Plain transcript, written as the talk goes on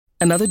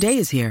Another day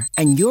is here,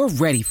 and you're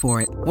ready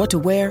for it. What to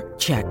wear?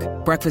 Check.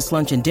 Breakfast,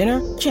 lunch, and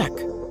dinner? Check.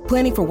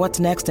 Planning for what's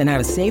next and how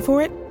to save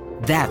for it?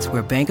 That's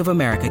where Bank of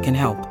America can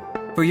help.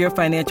 For your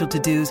financial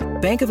to-dos,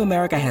 Bank of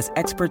America has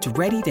experts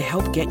ready to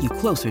help get you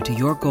closer to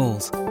your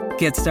goals.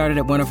 Get started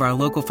at one of our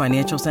local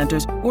financial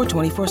centers or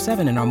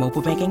 24/7 in our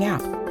mobile banking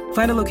app.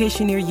 Find a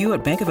location near you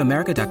at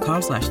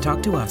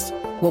bankofamerica.com/talktous.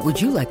 What would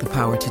you like the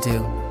power to do?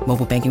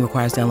 Mobile banking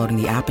requires downloading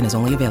the app and is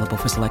only available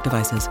for select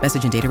devices.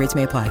 Message and data rates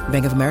may apply.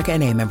 Bank of America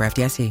N.A., member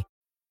FDIC.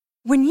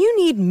 When you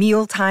need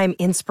mealtime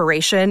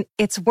inspiration,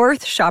 it's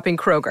worth shopping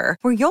Kroger,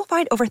 where you'll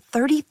find over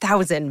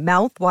 30,000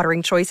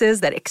 mouth-watering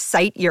choices that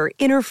excite your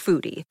inner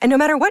foodie. And no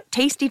matter what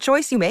tasty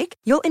choice you make,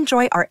 you'll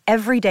enjoy our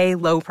everyday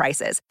low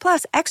prices,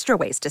 plus extra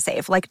ways to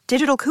save, like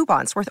digital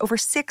coupons worth over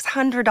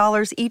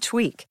 $600 each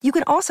week. You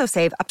can also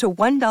save up to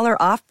 $1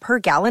 off per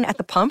gallon at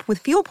the pump with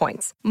fuel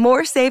points.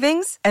 More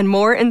savings and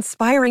more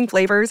inspiring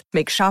flavors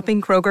make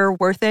shopping Kroger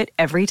worth it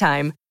every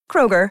time.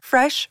 Kroger,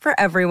 fresh for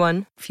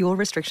everyone. Fuel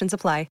restrictions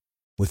apply.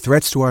 With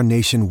threats to our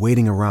nation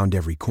waiting around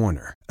every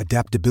corner,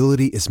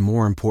 adaptability is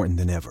more important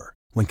than ever.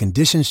 When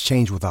conditions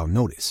change without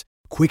notice,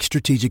 quick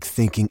strategic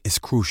thinking is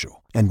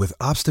crucial. And with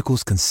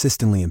obstacles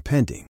consistently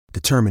impending,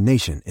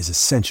 determination is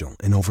essential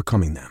in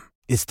overcoming them.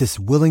 It's this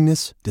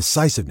willingness,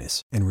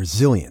 decisiveness, and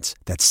resilience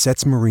that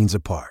sets Marines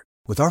apart.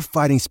 With our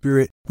fighting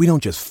spirit, we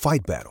don't just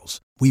fight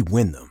battles, we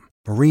win them.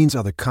 Marines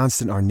are the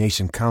constant our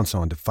nation counts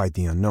on to fight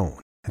the unknown.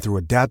 And through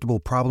adaptable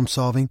problem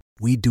solving,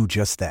 we do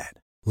just that.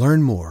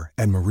 Learn more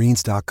at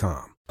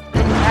marines.com.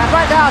 And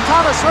right now,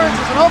 Thomas Hearns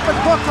is an open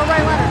book for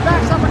Ray Leonard.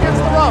 Backs up against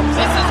the ropes.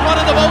 This is one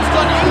of the most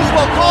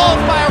unusual calls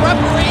by a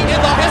referee in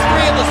the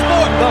history of the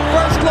sport. The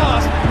first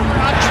loss,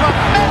 a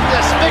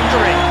tremendous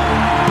victory.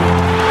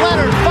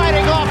 Leonard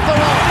fighting off the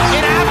ropes.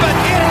 It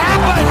happened. It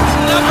happened.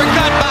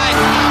 Uppercut by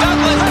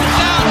Douglas.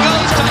 Down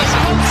goes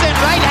Tyson. Thompson,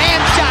 right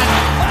hand shot.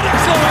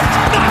 Excellent.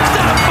 Knocks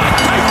out by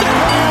Tyson.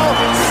 Hall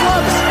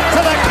slumps to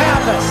the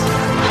canvas.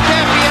 The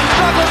champion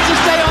struggles to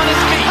stay on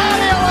his feet. How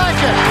do you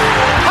like it?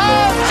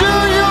 How do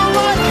you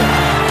like it?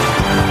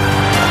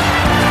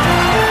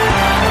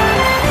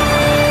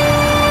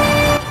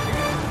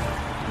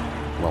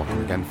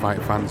 Welcome again,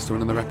 fight fans, to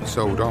another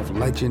episode of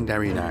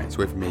Legendary Nights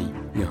with me,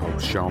 your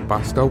host Sean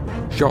Bastow,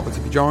 shortly to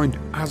be joined,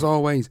 as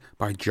always,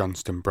 by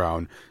Johnston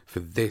Brown for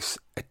this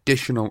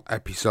additional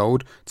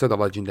episode to the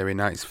Legendary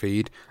Nights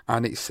feed,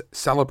 and it's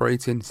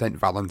celebrating St.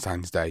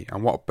 Valentine's Day,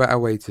 and what better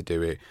way to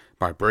do it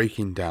by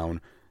breaking down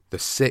the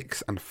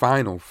sixth and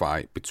final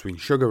fight between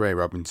Sugar Ray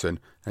Robinson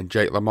and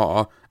Jake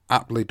LaMotta,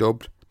 aptly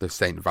dubbed the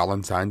St.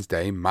 Valentine's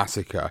Day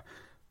Massacre.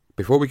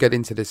 Before we get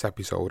into this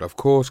episode, of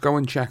course, go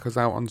and check us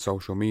out on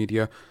social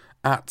media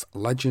at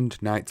Legend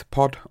Night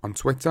Pod on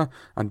Twitter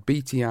and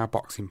BTR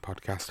Boxing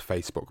Podcast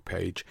Facebook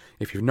page.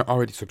 If you've not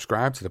already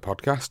subscribed to the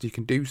podcast, you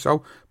can do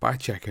so by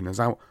checking us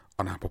out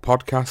on Apple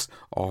Podcasts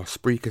or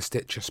Spreaker,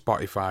 Stitcher,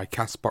 Spotify,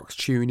 Castbox,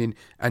 TuneIn,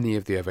 any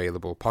of the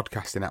available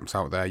podcasting apps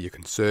out there. You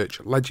can search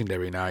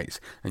Legendary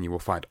Nights and you will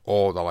find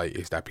all the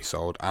latest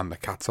episode and the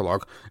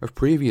catalogue of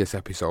previous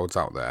episodes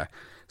out there.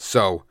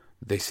 So,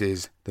 this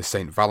is the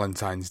St.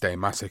 Valentine's Day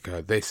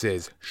Massacre. This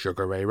is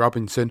Sugar Ray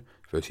Robinson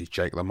versus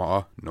Jake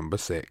LaMotta, number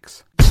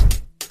 6.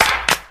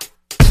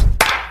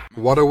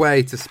 What a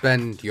way to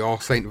spend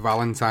your St.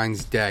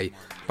 Valentine's Day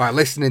by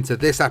listening to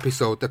this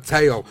episode, the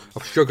tale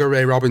of Sugar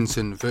Ray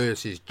Robinson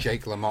versus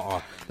Jake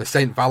LaMotta, the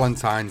St.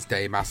 Valentine's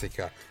Day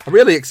Massacre. I'm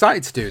really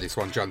excited to do this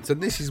one, Johnson.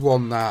 This is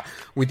one that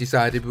we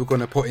decided we were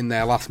going to put in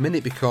there last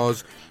minute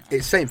because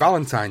it's St.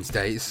 Valentine's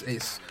Day.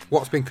 It's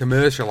what's been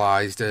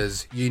commercialised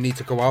as you need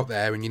to go out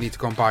there and you need to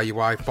go and buy your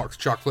wife a box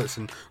of chocolates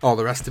and all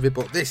the rest of it.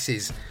 But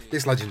this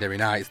Legendary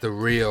Night is the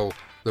real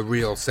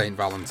St.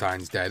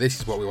 Valentine's Day. This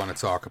is what we want to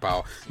talk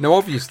about. Now,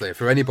 obviously,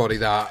 for anybody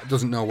that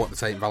doesn't know what the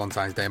St.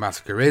 Valentine's Day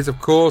Massacre is,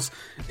 of course,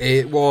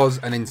 it was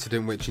an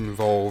incident which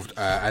involved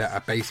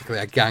basically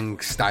a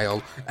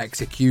gang-style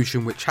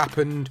execution, which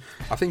happened,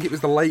 I think it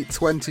was the late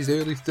 20s,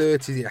 early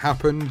 30s it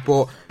happened,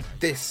 but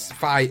this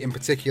fight in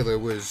particular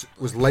was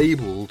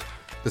labelled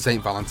the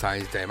St.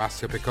 Valentine's Day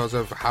Massacre because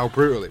of how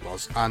brutal it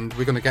was, and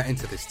we're going to get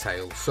into this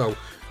tale. So,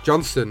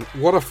 Johnston,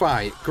 what a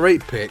fight,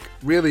 great pick,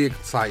 really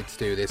excited to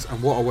do this,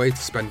 and what a way to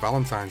spend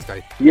Valentine's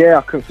Day. Yeah,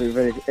 I couldn't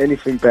think of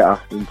anything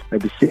better than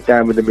maybe sit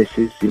down with the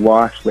missus, your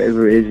wife,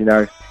 whatever it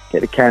is,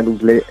 get the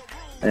candles lit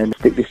and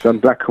stick this on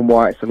black and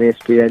white. It's on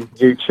ESPN,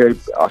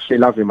 YouTube. Oh, she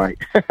loves you, mate.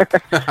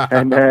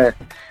 And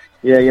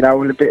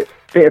all a bit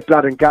of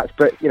blood and guts,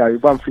 but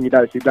one thing you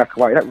don't see black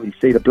and white, you don't really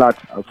see the blood,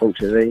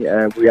 unfortunately.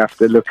 We have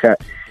to look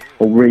at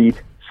or read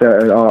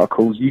certain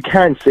articles. You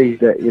can see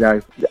that,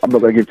 I'm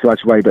not going to give too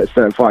much away, but a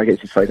certain fight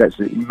against his face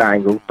absolutely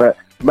mangled. But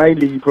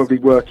mainly you probably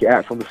work it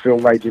out from the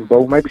film Raging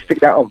Bull. Maybe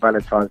stick that on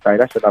Valentine's Day.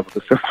 That's another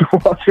film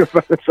to watch on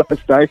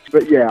Valentine's Day.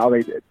 But yeah,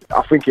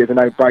 I think it's a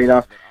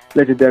no-brainer.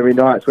 Legendary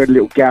Nights, we had a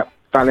little gap.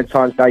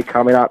 Valentine's Day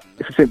coming up.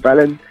 If it's in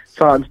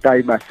Valentine's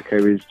Day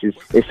Massacre is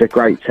it's a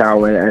great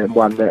tale and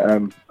one that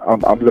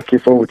I'm looking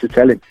forward to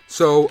telling.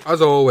 So,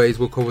 as always,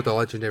 we'll cover the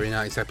Legendary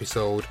Nights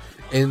episode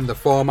in the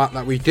format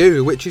that we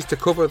do, which is to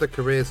cover the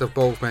careers of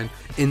both men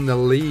in the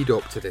lead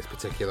up to this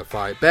particular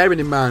fight. Bearing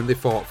in mind they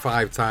fought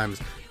 5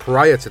 times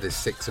prior to this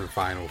 6th and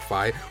final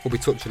fight. We'll be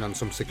touching on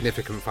some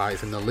significant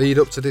fights in the lead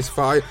up to this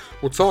fight.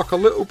 We'll talk a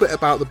little bit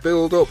about the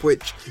build up,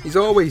 which is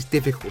always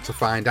difficult to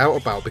find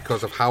out about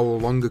because of how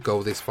long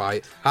ago this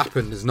fight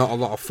happened. There's not a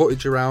lot of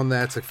footage around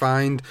there to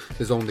find.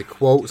 There's only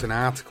quotes and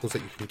articles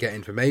that you can get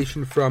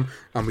information from,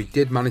 and we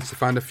did manage to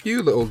find a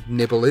few little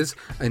nibblers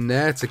in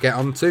there to get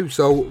onto.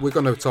 So we're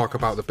going to talk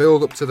about the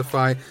build up to the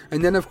fight,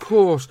 and then of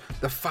course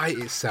the fight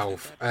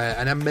itself.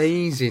 An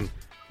amazing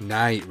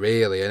night,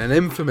 really, and an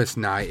infamous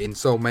night in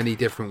so many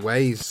different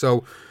ways.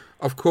 So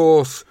of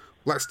course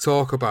let's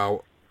talk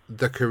about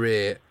the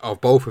career of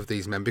both of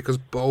these men, because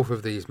both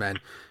of these men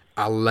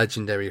are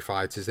legendary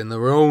fighters in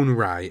their own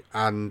right.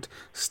 And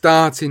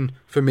starting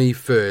for me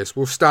first,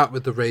 we'll start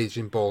with the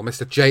Raging Bull,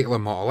 Mr. Jake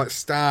LaMotta. Let's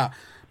start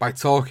by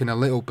talking a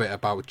little bit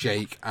about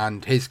Jake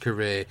and his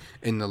career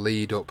in the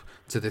lead up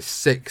to this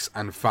 6th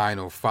and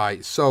final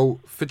fight. So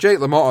for Jake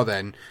LaMotta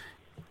then,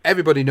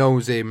 everybody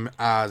knows him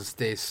as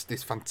this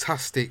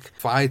fantastic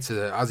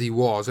fighter, as he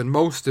was, and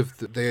most of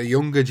the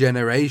younger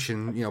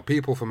generation, you know,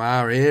 people from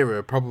our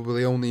era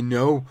probably only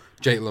know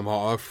Jake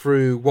LaMotta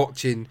through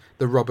watching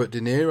the Robert De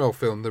Niro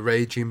film, The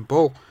Raging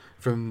Bull,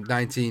 from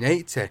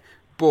 1980.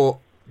 But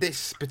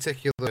this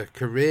particular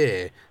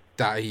career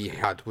that he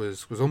had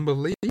was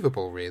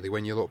unbelievable, really,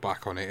 when you look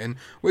back on it. And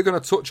we're going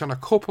to touch on a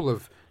couple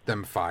of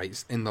them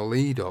fights in the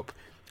lead up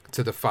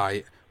to the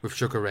fight with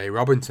Sugar Ray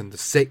Robinson, the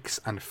 6th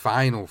and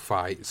final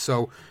fight.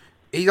 So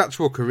his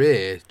actual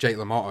career, Jake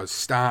LaMotta,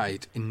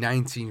 started in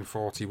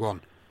 1941.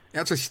 It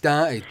actually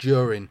started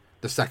during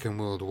the Second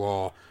World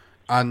War,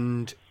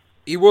 and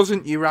he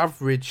wasn't your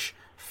average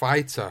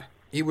fighter.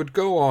 He would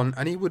go on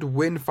and he would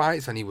win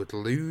fights and he would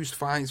lose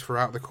fights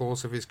throughout the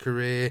course of his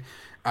career.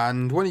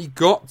 And when he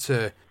got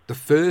to the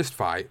first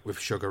fight with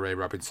Sugar Ray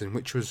Robinson,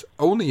 which was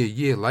only a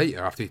year later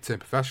after he turned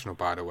professional,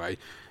 by the way,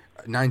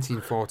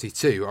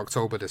 1942,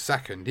 October the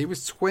 2nd, he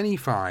was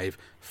 25,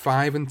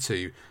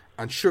 5-2,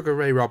 and Sugar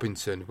Ray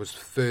Robinson was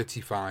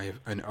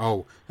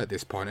 35-0 at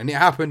this point. And it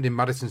happened in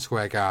Madison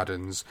Square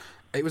Gardens.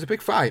 It was a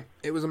big fight.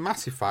 It was a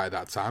massive fight at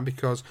that time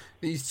because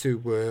these two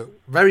were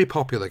very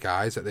popular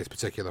guys at this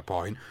particular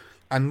point.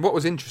 And what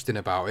was interesting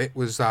about it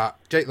was that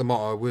Jake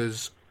LaMotta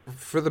was,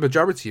 for the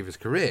majority of his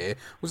career,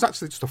 was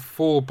actually just a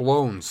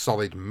full-blown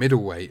solid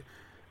middleweight.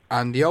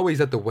 And he always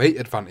had the weight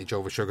advantage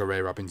over Sugar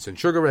Ray Robinson.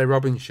 Sugar Ray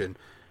Robinson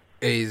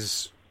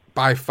is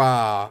by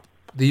far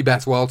the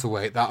best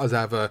welterweight that has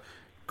ever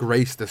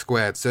graced the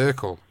squared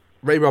circle.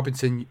 Ray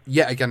Robinson,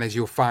 yet again, as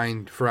you'll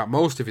find throughout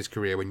most of his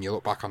career when you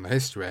look back on the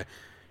history,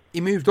 he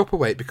moved up a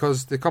weight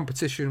because the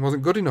competition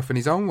wasn't good enough in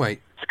his own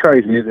weight. It's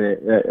crazy, isn't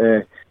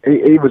it?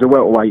 He was a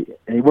welterweight,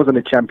 and he wasn't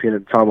a champion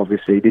at the time,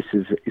 obviously.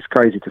 It's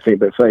crazy to think,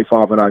 but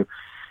 35-0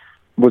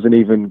 wasn't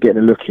even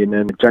getting a look in.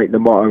 And Jake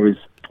LaMotta is,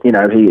 you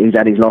know, he's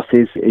had his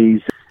losses.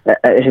 He's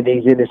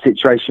in a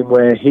situation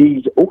where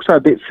he's also a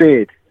bit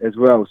feared as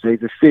well. So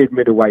he's a feared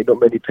middleweight. Not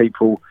many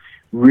people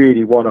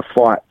really want to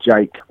fight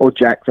Jake, or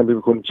Jack. Some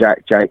people call him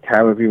Jake,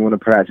 however you want to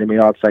pronounce it. I mean,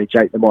 I'd say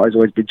Jake LaMotta has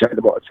always been Jake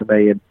LaMotta to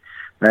me,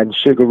 and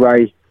Sugar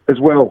Ray as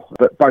well,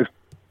 but both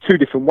two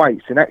different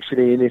weights. And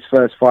actually in his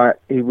first fight,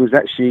 he was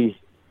actually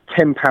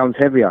 10 pounds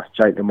heavier,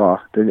 Jake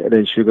LaMotta,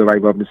 than Sugar Ray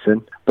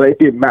Robinson. But it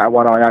didn't matter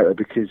one iota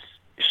because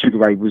Sugar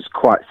Ray was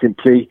quite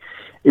simply,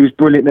 he was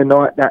brilliant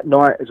that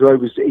night as well.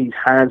 His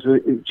hands were,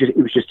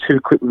 he was just too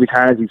quick with his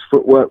hands. His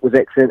footwork was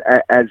excellent,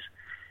 as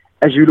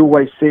you'd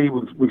always see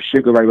with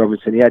Sugar Ray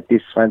Robinson. He had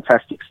this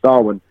fantastic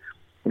style, and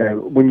you know,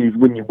 when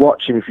you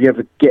watch him, if you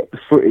ever get the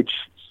footage,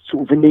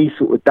 sort of in these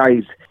sort of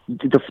days,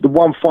 the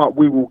one fight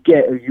you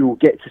will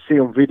get to see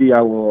on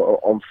video or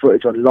on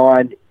footage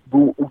online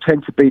will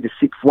tend to be the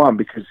 6th one,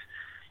 because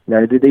you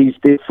know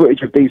the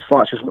footage of these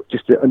fights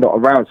just are not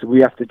around. So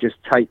we have to just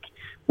take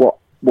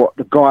what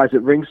the guys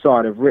at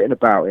ringside have written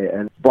about it,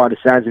 and by the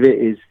sounds of it,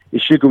 is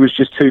Sugar was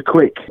just too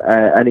quick,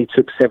 and he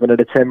took 7 of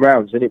the 10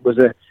 rounds, and it was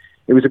a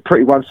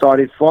pretty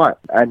one-sided fight.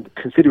 And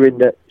considering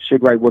that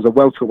Sugar Ray was a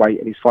welterweight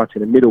and he's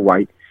fighting a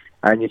middleweight,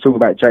 and you're talking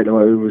about Jake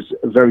LaMotta, who was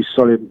very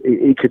solid,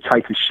 he could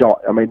take a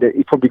shot. I mean,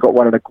 he probably got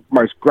one of the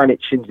most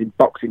granite chins in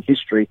boxing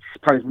history. I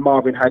suppose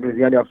Marvin Hagler is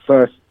the only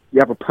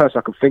other person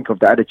I can think of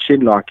that had a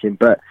chin like him,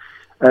 but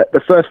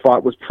the first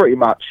fight was pretty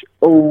much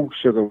all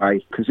Sugar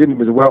Ray. Considering he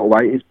was a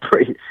welterweight, it's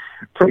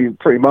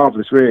pretty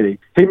marvellous, really.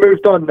 He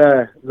moved on,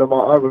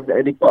 LaMotta,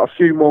 and he got a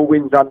few more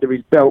wins under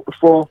his belt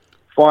before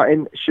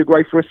fighting Sugar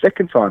Ray for a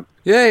second time.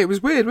 Yeah, it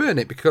was weird, wasn't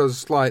it?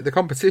 Because like the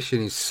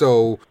competition is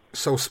so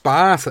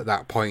sparse at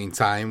that point in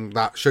time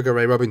that Sugar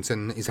Ray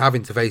Robinson is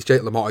having to face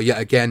Jake LaMotta yet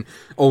again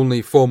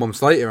only 4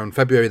 months later on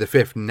February the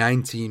 5th,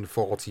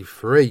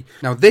 1943.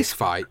 Now this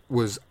fight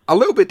was a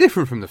little bit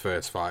different from the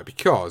first fight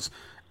because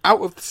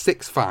out of the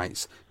 6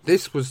 fights,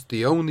 this was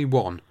the only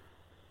one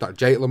that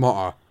Jake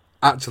LaMotta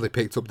actually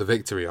picked up the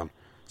victory on.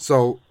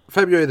 So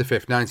February the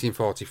 5th,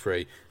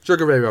 1943,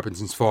 Sugar Ray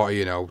Robinson's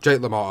 40-0,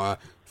 Jake LaMotta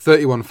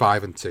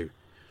 31-5-2.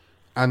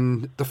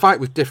 And the fight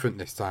was different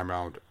this time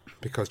round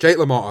because Jake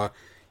LaMotta,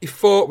 he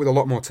fought with a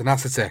lot more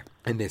tenacity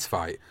in this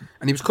fight,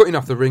 and he was cutting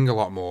off the ring a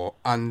lot more,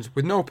 and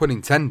with no pun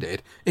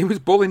intended, he was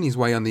bullying his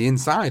way on the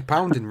inside,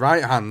 pounding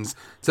right hands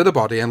to the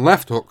body and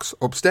left hooks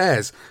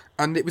upstairs.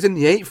 And it was in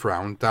the 8th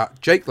round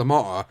that Jake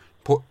LaMotta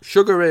put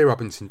Sugar Ray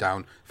Robinson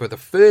down for the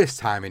first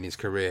time in his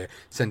career,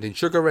 sending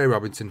Sugar Ray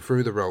Robinson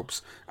through the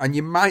ropes. And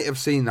you might have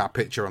seen that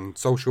picture on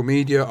social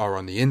media or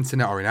on the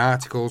internet or in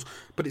articles,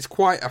 but it's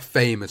quite a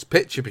famous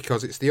picture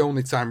because it's the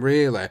only time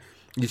really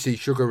you see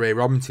Sugar Ray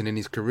Robinson in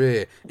his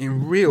career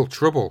in real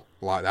trouble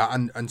like that,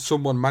 and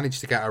someone managed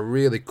to get a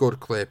really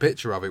good clear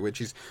picture of it, which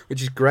is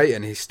great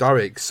and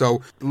historic.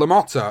 So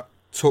LaMotta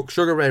took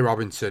Sugar Ray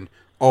Robinson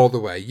all the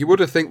way. You would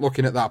have think,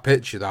 looking at that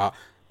picture, that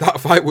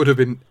fight would have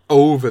been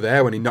over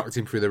there when he knocked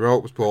him through the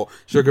ropes, but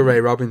Sugar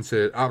Ray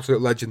Robinson,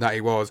 absolute legend that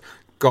he was,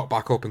 got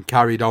back up and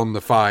carried on the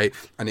fight,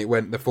 and it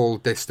went the full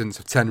distance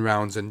of 10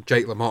 rounds, and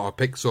Jake LaMotta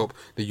picks up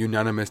the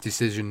unanimous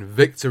decision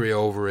victory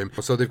over him.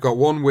 So they've got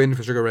 1 win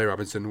for Sugar Ray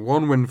Robinson,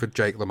 1 win for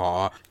Jake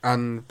LaMotta,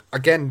 and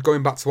again,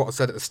 going back to what I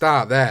said at the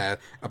start there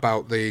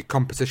about the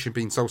competition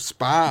being so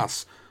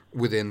sparse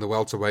within the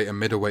welterweight and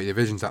middleweight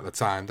divisions at the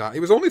time, that it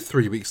was only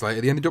 3 weeks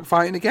later they ended up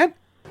fighting again.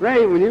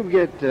 Ray, when you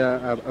get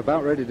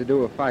about ready to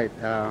do a fight,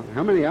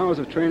 how many hours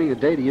of training a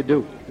day do you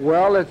do?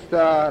 Well, it's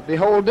the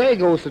whole day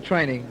goes to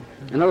training.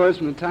 In other words,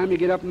 from the time you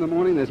get up in the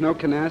morning, there's no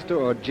canasta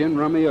or gin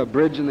rummy or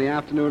bridge in the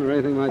afternoon or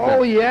anything like that?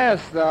 Oh,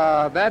 yes.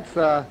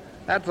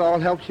 That's all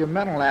helps your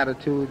mental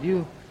attitude.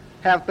 You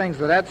have things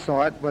of that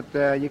sort,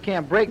 but you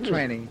can't break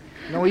training.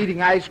 No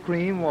eating ice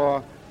cream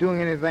or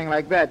doing anything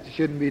like that you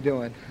shouldn't be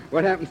doing.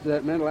 What happens to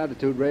that mental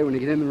attitude, Ray, when you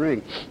get in the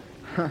ring?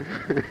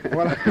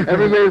 Well,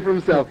 every man for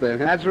himself, then.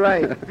 That's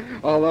right.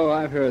 Although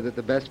I've heard that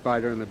the best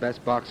fighter and the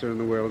best boxer in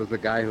the world is the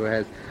guy who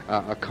has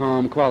a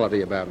calm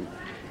quality about him.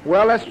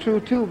 Well, that's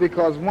true, too,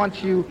 because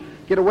once you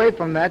get away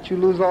from that, you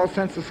lose all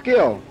sense of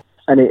skill.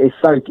 And it's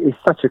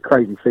such a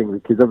crazy thing,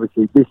 because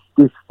obviously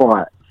this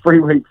fight,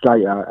 3 weeks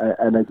later,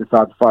 and they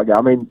decide to fight again.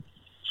 I mean,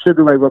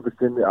 Sugar Ray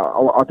Robinson,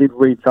 I did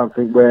read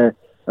something where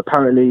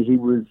apparently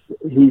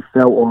he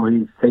felt, or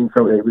his team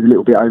felt, that he was a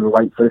little bit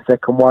overweight for the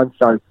second one,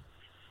 so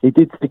he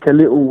did take a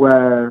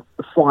little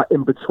fight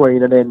in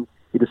between, and then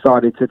he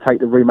decided to take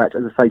the rematch,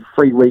 as I say,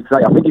 3 weeks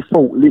later. I think he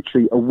fought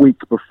literally a week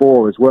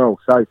before as well.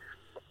 So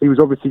he was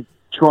obviously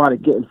trying to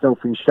get himself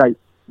in shape,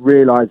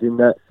 realising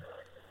that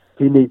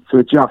he needs to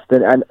adjust.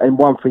 And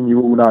one thing you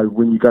all know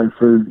when you go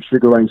through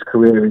Sugar Ray's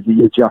career is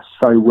he adjusts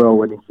so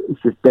well, and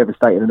it's just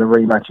devastating in a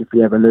rematch if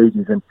he ever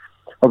loses. And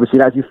obviously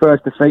that's his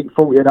first defeat,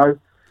 40-0.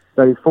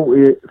 So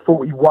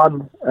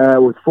 41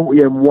 was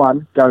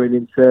 40-1 going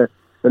into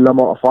the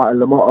LaMotta fight,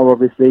 and LaMotta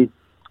obviously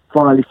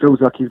finally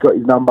feels like he's got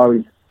his number.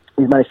 He's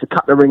managed to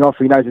cut the ring off.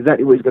 He knows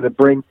exactly what he's going to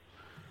bring,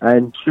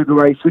 and Sugar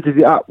Ray switches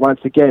it up once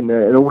again.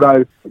 And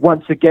although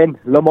once again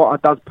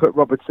LaMotta does put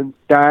Robertson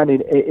down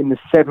in the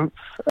 7th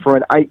for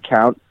an 8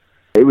 count,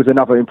 it was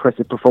another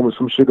impressive performance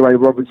from Sugar Ray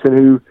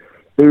Robinson,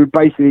 who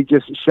basically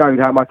just showed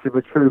how much of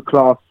a true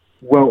class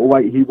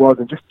welterweight he was,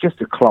 and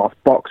just a class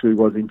boxer he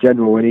was in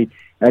general.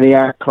 And he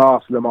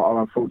outclassed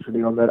LaMotta,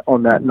 unfortunately,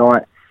 on that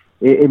night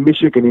in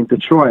Michigan, in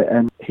Detroit,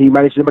 and he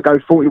managed to go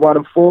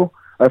 41-1,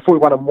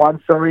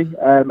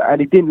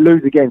 and he didn't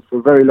lose again for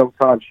a very long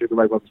time, Sugar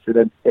Ray Robinson.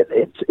 And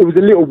it was a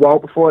little while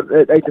before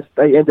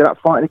they ended up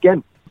fighting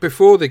again.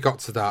 Before they got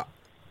to that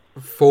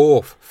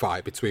 4th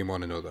fight between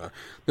one another,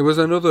 there was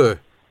another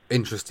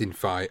interesting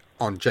fight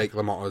on Jake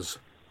LaMotta's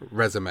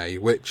resume,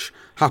 which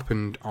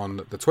happened on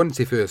the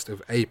 21st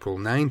of April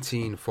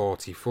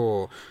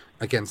 1944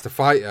 against a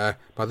fighter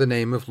by the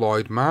name of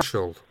Lloyd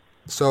Marshall.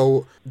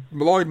 So,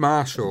 Lloyd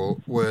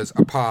Marshall was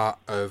a part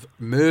of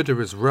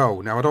Murderers Row.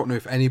 Now, I don't know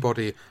if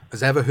anybody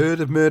has ever heard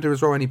of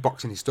Murderers Row. Any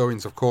boxing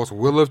historians, of course,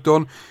 will have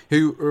done,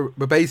 who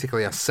were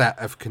basically a set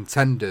of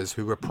contenders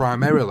who were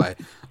primarily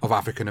of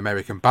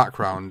African-American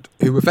background,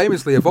 who were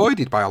famously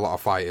avoided by a lot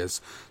of fighters.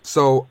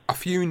 So, a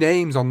few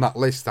names on that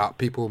list that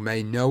people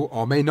may know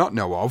or may not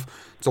know of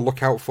to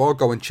look out for.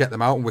 Go and check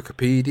them out on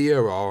Wikipedia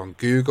or on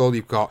Google.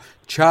 You've got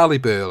Charlie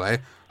Burley,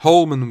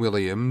 Holman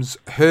Williams,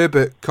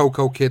 Herbert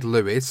Coco Kid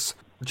Lewis,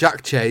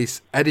 Jack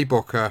Chase, Eddie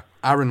Booker,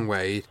 Aaron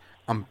Wade,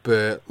 and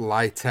Burt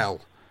Lytell.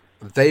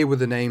 They were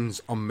the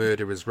names on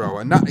Murderers Row,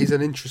 and that is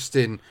an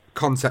interesting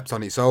concept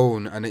on its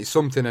own, and it's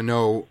something I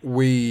know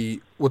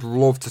we would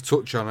love to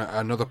touch on at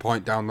another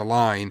point down the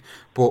line.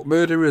 But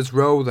Murderers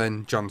Row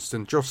then,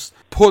 Johnston, just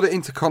put it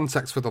into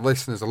context for the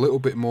listeners a little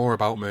bit more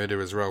about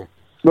Murderers Row.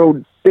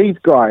 Well, these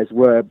guys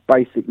were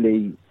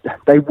basically,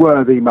 they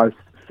were the most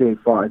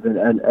fighters,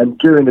 and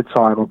during the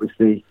time,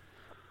 obviously,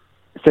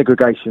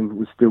 segregation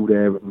was still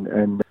there,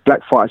 and black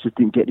fighters just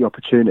didn't get the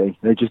opportunity.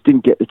 They just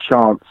didn't get the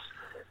chance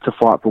to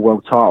fight for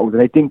world titles, and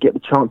they didn't get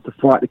the chance to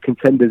fight the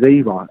contenders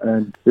either.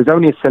 And there's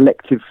only a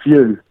selective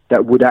few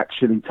that would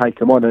actually take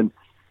them on. And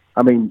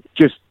I mean,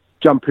 just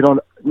jumping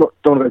on, don't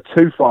want to go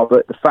too far,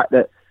 but the fact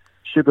that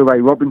Sugar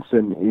Ray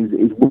Robinson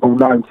is well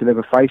known to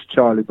never face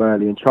Charlie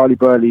Burley, and Charlie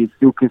Burley is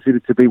still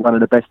considered to be one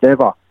of the best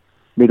ever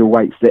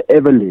middleweights that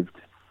ever lived,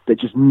 that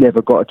just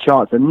never got a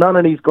chance. And none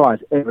of these guys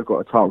ever got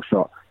a title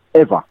shot,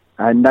 ever.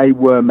 and they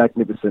were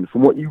magnificent.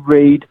 From what you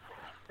read,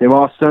 there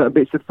are certain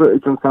bits of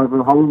footage on some of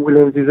them. Holman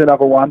Williams is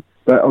another one,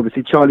 but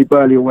obviously Charlie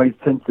Burley always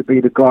tends to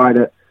be the guy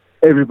that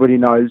everybody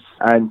knows.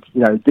 And,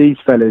 you know, these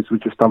fellas were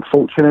just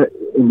unfortunate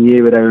in the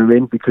era they were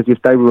in, because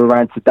if they were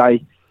around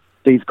today,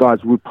 these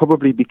guys would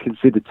probably be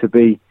considered to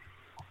be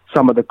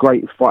some of the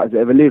greatest fighters that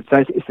ever lived.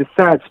 So it's a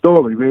sad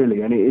story,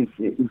 really, and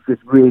it's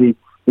just really,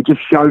 it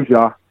just shows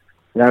you,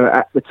 you know,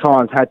 at the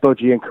times how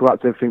dodgy and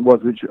corrupt everything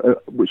was,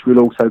 which we'll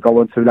also go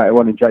on to later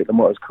on in Jake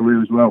LaMotta's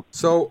career as well.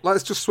 So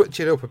let's just switch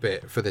it up a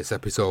bit for this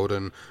episode,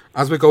 and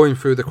as we're going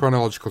through the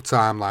chronological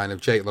timeline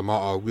of Jake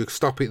LaMotta, we'll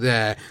stop it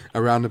there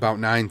around about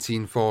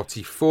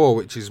 1944,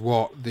 which is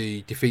what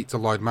the defeat to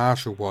Lloyd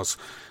Marshall was,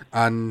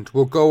 and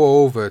we'll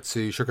go over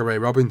to Sugar Ray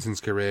Robinson's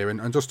career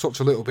and just touch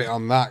a little bit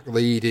on that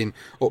leading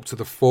up to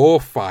the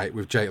fourth fight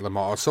with Jake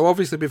LaMotta. So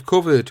obviously we've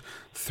covered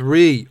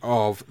 3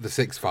 of the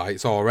 6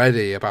 fights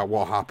already about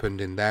what happened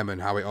in them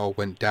and how it all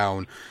went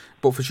down.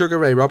 But for Sugar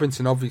Ray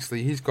Robinson,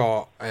 obviously, he's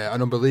got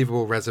an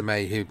unbelievable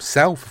resume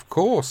himself, of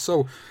course.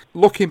 So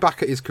looking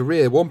back at his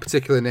career, one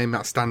particular name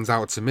that stands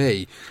out to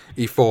me,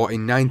 he fought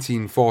in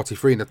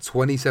 1943, on the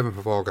 27th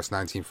of August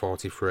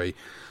 1943,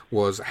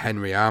 was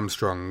Henry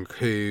Armstrong,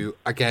 who,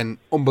 again,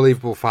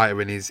 unbelievable fighter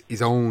in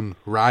his own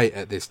right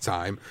at this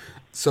time.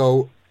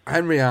 So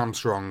Henry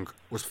Armstrong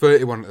was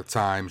 31 at the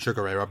time.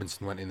 Sugar Ray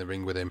Robinson went in the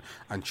ring with him,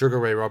 and Sugar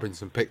Ray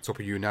Robinson picked up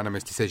a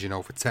unanimous decision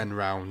over 10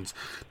 rounds.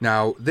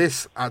 Now,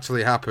 this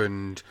actually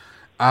happened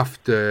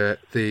after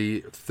the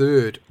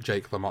third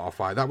Jake LaMotta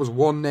fight. That was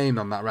one name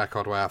on that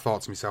record where I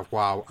thought to myself,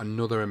 wow,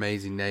 another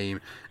amazing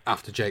name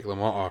after Jake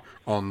LaMotta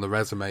on the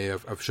resume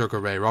of Sugar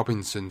Ray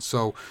Robinson.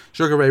 So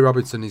Sugar Ray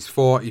Robinson is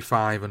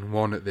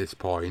 45-1 at this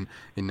point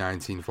in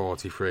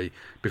 1943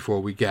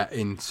 before we get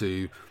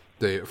into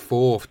the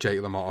fourth Jake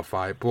LaMotta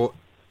fight. But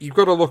you've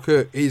got to look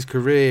at his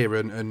career,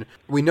 and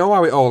we know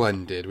how it all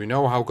ended. We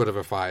know how good of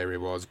a fighter he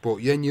was.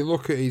 But then you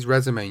look at his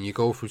resume and you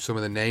go through some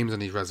of the names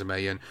on his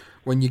resume, and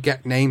when you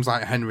get names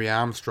like Henry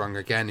Armstrong,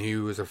 again,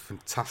 who was a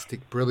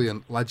fantastic,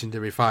 brilliant,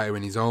 legendary fighter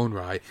in his own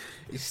right,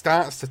 it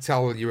starts to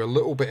tell you a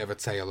little bit of a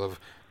tale of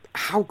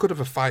how good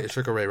of a fighter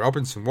Sugar Ray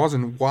Robinson was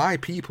and why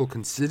people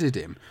considered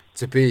him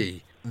to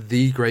be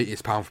the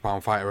greatest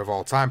pound-for-pound fighter of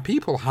all time.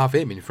 People have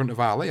him in front of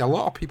Ali. A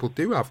lot of people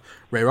do have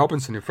Ray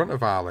Robinson in front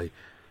of Ali.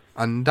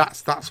 And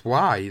that's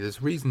why.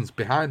 There's reasons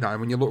behind that. And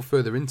when you look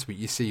further into it,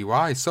 you see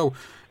why. So,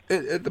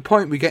 at the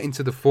point we get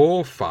into the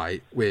fourth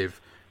fight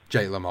with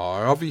Jake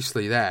LaMotta,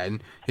 obviously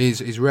then,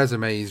 his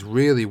resume is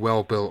really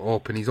well built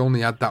up, and he's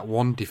only had that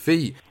one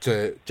defeat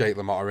to Jake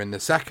LaMotta in the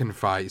second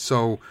fight.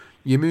 So,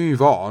 you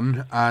move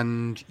on,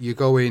 and you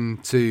go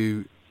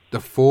into the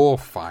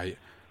fourth fight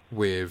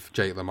with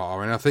Jake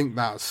LaMotta, and I think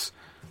that's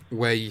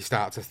where you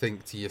start to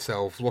think to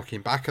yourself,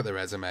 looking back at the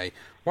resume,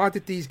 why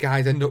did these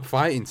guys end up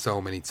fighting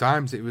so many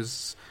times? It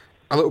was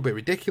a little bit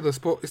ridiculous,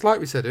 but it's like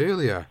we said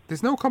earlier,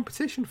 there's no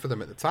competition for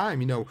them at the time.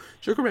 You know,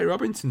 Sugar Ray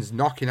Robinson's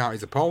knocking out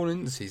his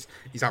opponents, he's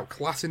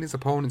outclassing his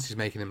opponents, he's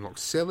making them look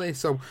silly.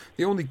 So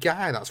the only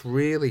guy that's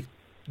really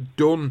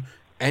done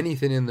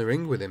anything in the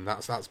ring with him,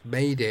 that's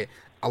made it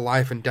a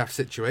life and death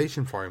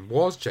situation for him,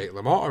 was Jake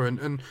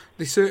LaMotta, and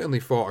they certainly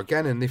fought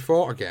again, and they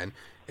fought again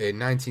in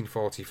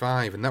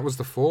 1945, and that was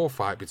the fourth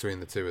fight between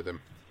the two of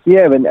them.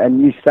 Yeah,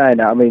 and you saying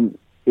that, I mean,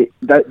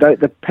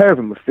 the pair of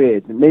them were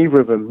feared. Neither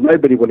of them,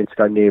 nobody wanted to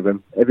go near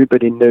them.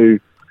 Everybody knew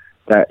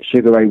that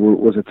Sugar Ray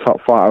was a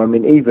top fighter. I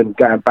mean, even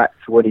going back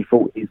to when he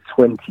fought his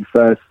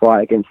 21st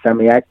fight against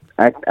Sammy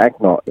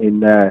Agnott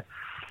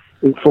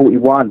in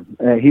 41,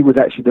 he was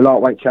actually the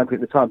lightweight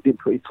champion at the time, didn't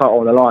put his title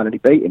on the line, and he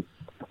beat him.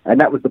 And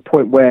that was the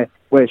point where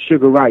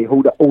Sugar Ray,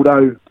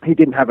 although he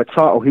didn't have a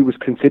title, he was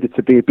considered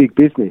to be a big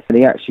business, and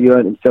he actually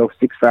earned himself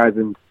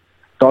 $6,000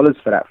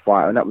 for that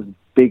fight, and that was a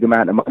big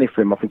amount of money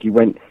for him. I think he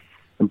went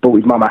and bought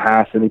his mum a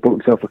house, and he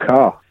bought himself a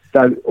car.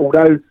 So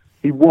although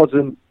he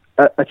wasn't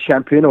a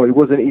champion, or he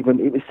wasn't even,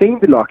 it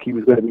seemed like he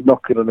was going to be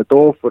knocking on the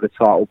door for the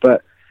title,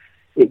 but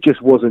it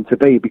just wasn't to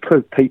be,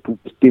 because people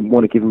just didn't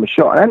want to give him a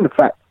shot. And the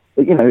fact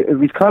that, you know,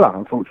 of his colour,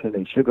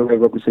 unfortunately, Sugar Ray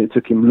Robinson, it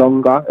took him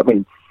longer. I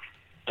mean,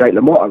 Jake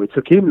LaMotta, it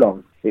took him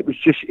long. It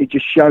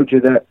just showed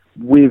you that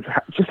with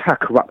just how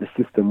corrupt the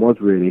system was,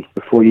 really,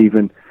 before you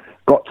even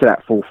got to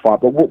that full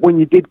fight. But when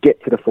you did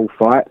get to the full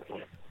fight,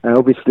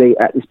 obviously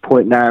at this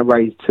point now,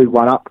 Ray's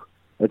 2-1 up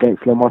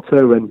against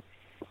LaMotta,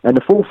 and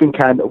the fourth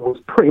encounter was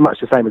pretty much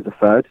the same as the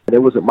third.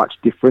 There wasn't much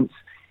difference.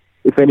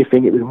 If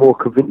anything, it was more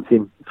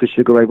convincing for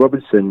Sugar Ray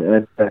Robinson.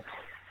 And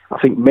I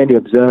think many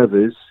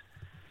observers,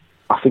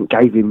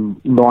 gave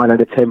him 9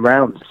 out of 10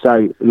 rounds.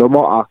 So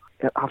LaMotta,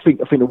 I think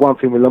the one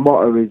thing with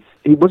LaMotta is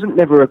he wasn't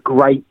never a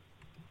great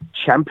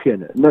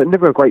champion,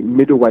 never a great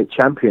middleweight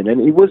champion, and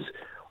he was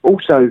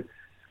also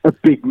a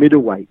big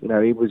middleweight. You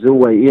know, he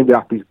ended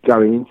up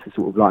going into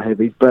sort of light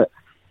heavies, but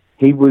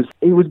he was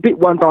a bit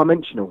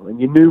one-dimensional,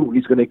 and you knew what he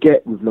was going to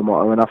get with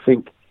LaMotta. And I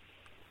think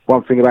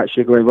one thing about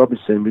Sugar Ray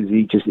Robinson was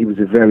he was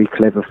a very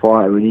clever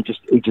fighter, and he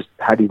just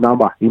had his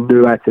number. He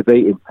knew how to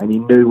beat him, and he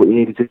knew what he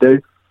needed to do,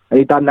 and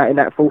he done that in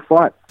that full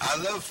fight.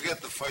 I'll never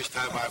forget the first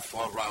time I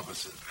fought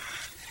Robinson.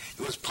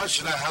 He was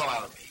punching the hell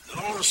out of me.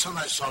 Then all of a sudden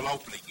I saw an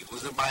opening. It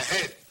was in my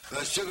head.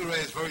 Sugar Ray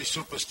is very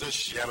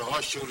superstitious. He had a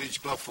horseshoe in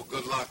each glove for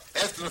good luck.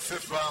 After the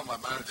 5th round, my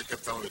manager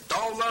kept telling me,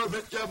 don't let him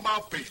hit your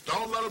mouthpiece.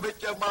 Don't let him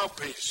hit your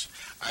mouthpiece.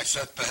 I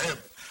said to him,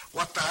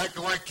 what the heck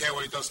do I care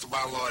what he does to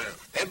my lawyer?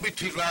 In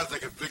between rounds, I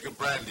could drink a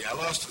brandy. I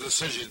lost the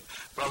decision,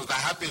 but I was the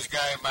happiest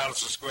guy in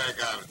Madison Square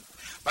Garden.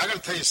 But I got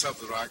to tell you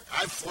something, Rock.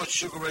 I've fought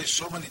Sugar Ray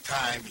so many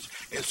times,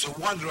 it's a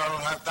wonder I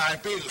don't have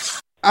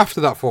diabetes.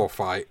 After that 4th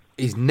fight,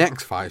 his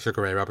next fight,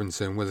 Sugar Ray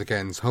Robinson, was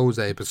against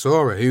Jose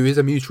Pessoa, who is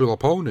a mutual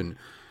opponent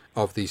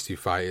of these two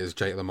fighters,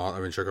 Jake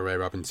LaMotta and Sugar Ray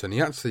Robinson. He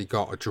actually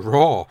got a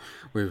draw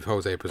with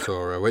Jose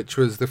Pessoa, which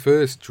was the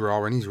first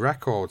draw in his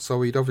record.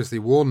 So he'd obviously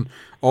won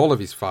all of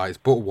his fights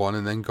but one,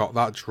 and then got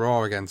that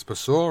draw against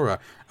Pessoa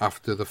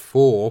after the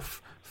 4th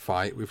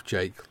fight with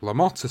Jake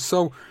LaMotta.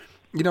 So,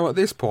 you know, at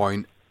this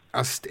point,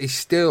 he's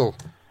still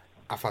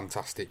a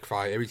fantastic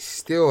fighter. He's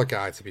still a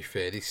guy to be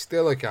feared. He's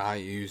still a guy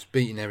who's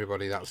beating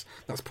everybody that's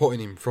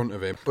putting in front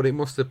of him. But it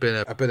must have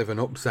been a bit of an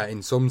upset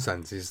in some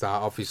senses that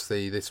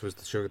obviously this was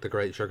the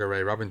great Sugar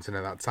Ray Robinson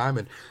at that time.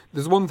 And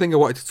there's one thing I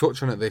wanted to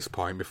touch on at this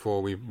point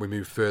before we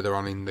move further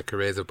on in the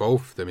careers of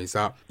both of them, is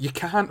that you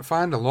can't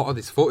find a lot of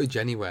this footage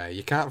anywhere.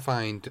 You can't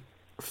find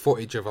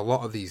footage of a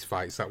lot of these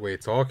fights that we're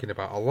talking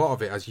about. A lot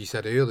of it, as you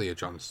said earlier,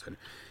 Johnston,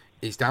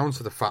 is down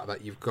to the fact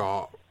that you've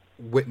got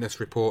witness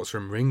reports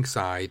from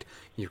ringside,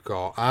 you've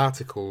got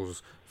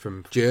articles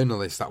from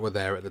journalists that were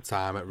there at the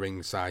time at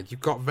ringside. You've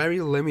got very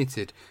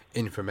limited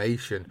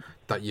information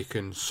that you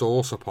can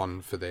source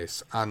upon for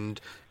this,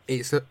 and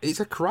it's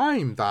a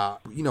crime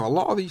that, you know, a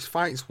lot of these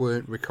fights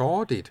weren't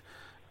recorded,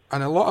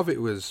 and a lot of it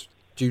was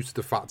due to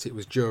the fact it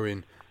was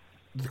during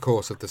the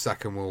course of the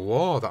Second World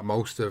War that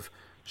most of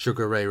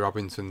Sugar Ray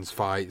Robinson's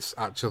fights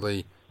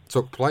actually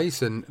took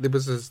place. And there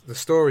was the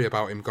story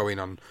about him going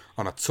on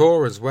a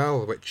tour as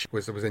well, which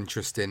was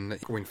interesting,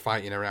 going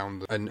fighting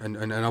around and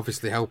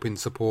obviously helping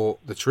support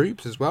the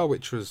troops as well,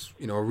 which was,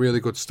 you know, a really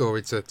good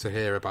story to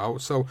hear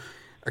about. So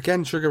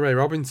again, Sugar Ray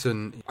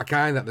Robinson, a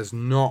guy that there's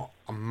not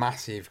a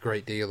massive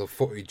great deal of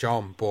footage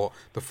on, but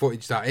the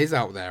footage that is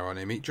out there on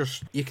him,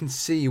 you can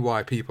see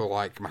why people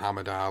like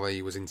Muhammad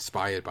Ali was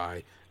inspired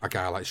by a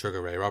guy like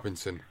Sugar Ray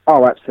Robinson.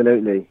 Oh,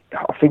 absolutely.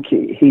 I think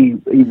he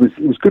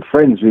was good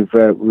friends with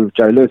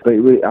Joe Louis, but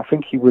I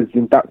think he was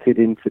inducted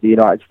into the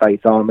United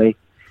States Army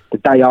the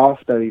day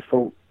after he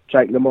fought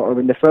Jake LaMotta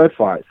in the 3rd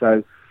fight.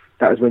 So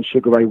that was when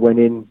Sugar Ray went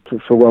in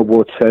for World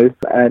War II,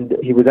 and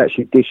he was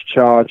actually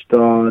discharged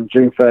on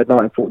June 3rd,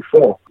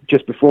 1944,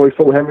 just before he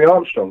fought Henry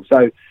Armstrong.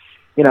 So,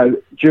 you know,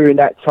 during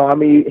that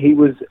time, he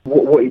was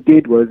what he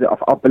did was,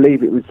 I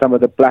believe it was some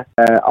of the black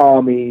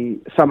army,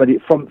 some of the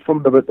from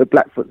the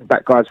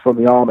black guys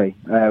from the army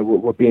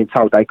were being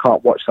told they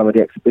can't watch some of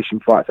the exhibition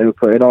fights they were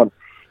putting on,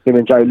 him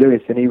and Joe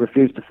Louis, and he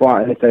refused to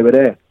fight unless they were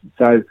there.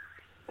 So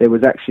there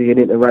was actually an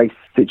inter-race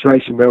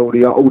situation where all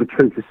the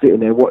troops were sitting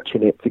there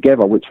watching it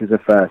together, which was a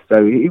first.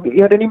 So he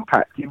had an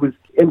impact. He was,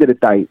 end of the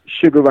day,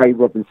 Sugar Ray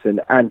Robinson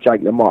and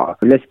Jake LaMotta,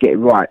 let's get it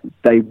right,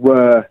 they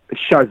were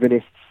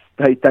chauvinists.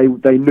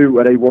 They knew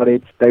what they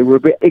wanted. They were a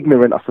bit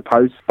ignorant, I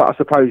suppose. But I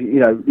suppose, you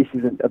know, this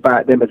isn't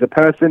about them as a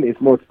person.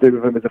 It's more to do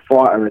with them as a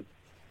fighter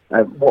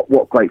and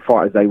what great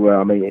fighters they were.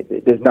 I mean,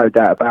 there's no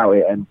doubt about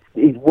it. And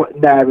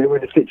now we're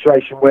in a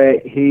situation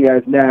where he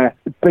has now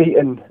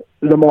beaten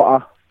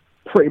LaMotta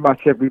pretty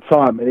much every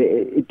time. And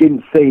it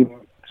didn't seem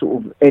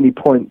sort of any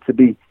point to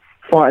be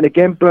fighting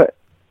again. But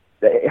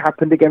it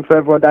happened again for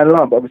everyone down the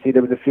line. But obviously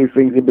there was a few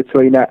things in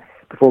between that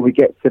before we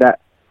get to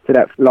that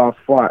last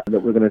fight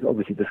that we're going to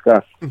obviously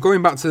discuss.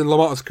 Going back to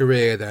LaMotta's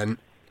career then,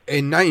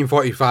 in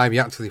 1945 he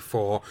actually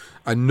fought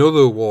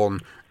another one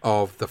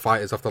of the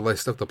fighters off the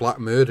list of the Black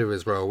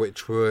Murderers Row,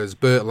 which was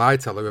Burt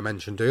Lytell, who we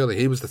mentioned earlier.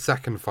 He was the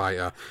second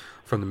fighter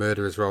from the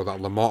Murderers Row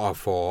that LaMotta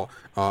fought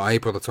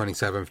April the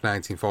 27th,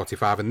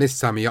 1945, and this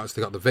time he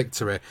actually got the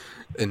victory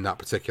in that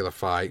particular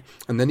fight.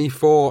 And then he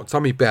fought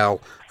Tommy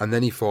Bell, and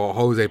then he fought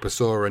Jose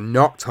Pessoa and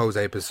knocked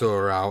Jose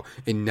Pessoa out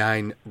in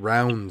 9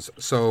 rounds.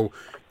 So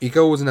he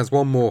goes and has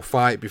one more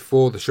fight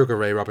before the Sugar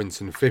Ray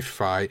Robinson 5th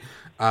fight,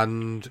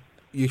 and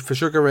for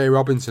Sugar Ray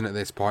Robinson at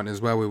this point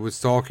as well, we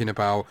was talking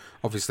about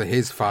obviously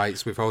his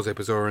fights with Jose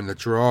Pessoa and the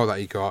draw that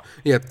he got.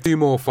 He had 2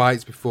 more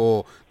fights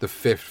before the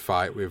 5th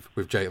fight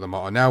with Jake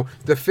LaMotta. Now,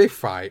 the 5th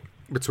fight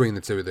between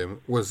the two of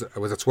them was a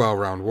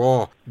 12-round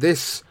war.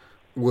 This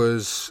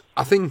was,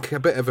 I think, a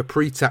bit of a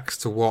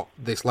pretext to what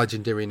this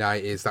legendary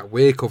night is that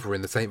we're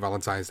covering, the St.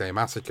 Valentine's Day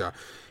Massacre.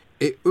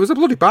 It was a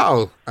bloody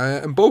battle,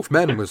 and both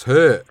men was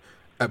hurt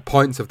at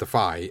points of the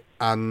fight,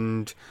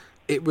 and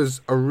it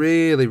was a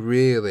really,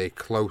 really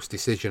close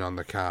decision on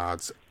the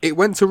cards. It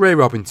went to Ray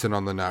Robinson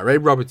on the night. Ray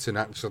Robinson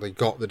actually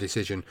got the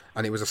decision,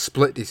 and it was a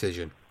split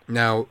decision.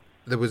 Now,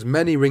 there was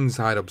many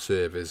ringside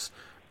observers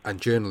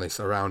and journalists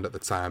around at the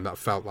time that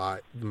felt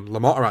like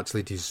LaMotta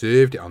actually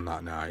deserved it on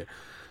that night,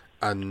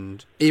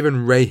 and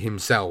even Ray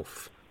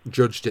himself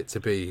judged it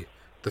to be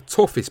the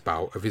toughest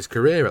bout of his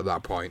career at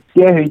that point.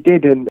 Yeah, he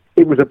did, and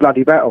it was a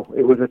bloody battle.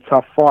 It was a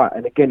tough fight,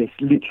 and again, it's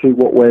literally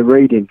what we're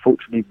reading.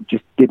 Fortunately, we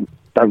just didn't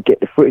don't get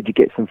the footage, you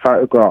get some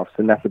photographs,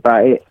 and that's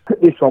about it.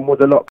 This one was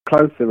a lot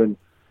closer, and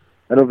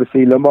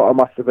obviously LaMotta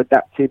must have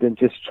adapted and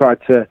just tried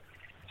to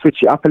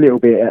switch it up a little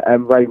bit,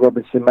 and Ray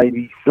Robinson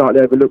maybe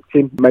slightly overlooked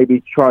him,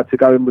 maybe tried to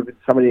go in with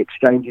some of the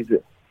exchanges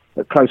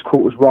at close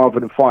quarters rather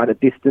than fighting at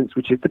distance,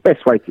 which is the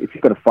best way to, if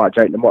you're going to fight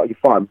Jake LaMotta, you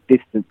fight him at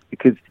distance,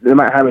 because no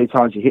matter how many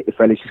times you hit the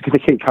fella, he's just going to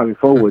keep coming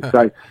forward.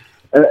 So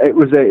it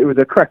was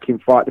a cracking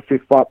fight, the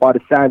fifth fight by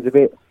the sounds of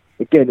it.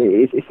 Again,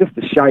 it's just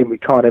a shame we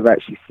can't ever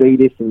actually see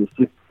this, and it's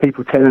just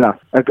people telling us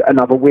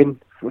another win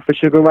for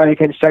Sugar Ray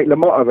against Jake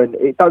LaMotta, and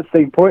it does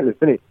seem pointless,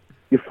 doesn't it?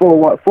 You're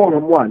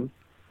 4-1.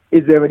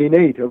 Is there any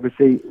need?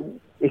 Obviously,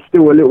 it's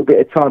still a little bit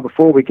of time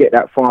before we get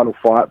that final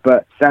fight,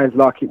 but sounds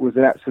like it was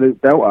an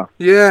absolute belter.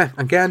 Yeah,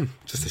 again,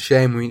 just a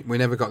shame we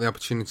never got the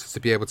opportunity to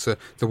be able to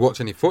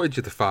watch any footage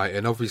of the fight,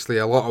 and obviously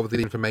a lot of the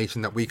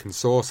information that we can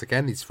source,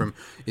 again, is from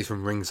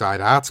ringside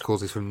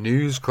articles, is from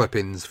news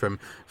clippings from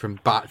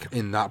back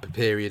in that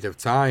period of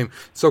time.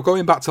 So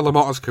going back to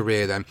LaMotta's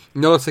career then,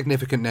 another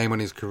significant name on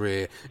his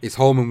career is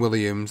Holman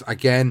Williams.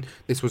 Again,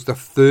 this was the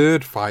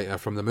third fighter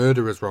from the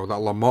Murderers Row that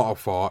LaMotta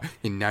fought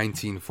in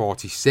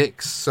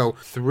 1946, so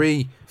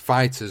 3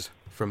 fighters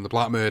from the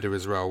Black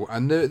Murderers Row,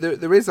 and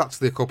there is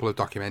actually a couple of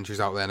documentaries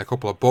out there and a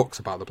couple of books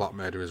about the Black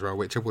Murderers Row,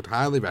 which I would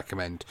highly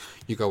recommend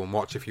you go and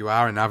watch if you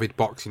are an avid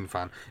boxing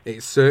fan.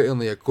 It's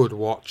certainly a good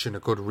watch and a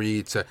good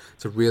read to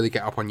really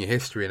get up on your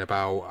history and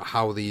about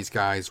how these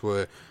guys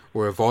were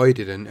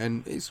avoided,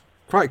 and it's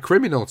quite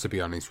criminal, to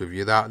be honest with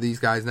you, that these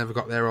guys never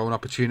got their own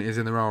opportunities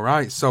in their own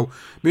right. So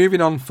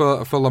moving on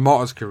for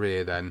LaMotta's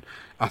career then,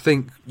 I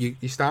think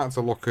you start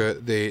to look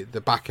at the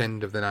back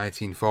end of the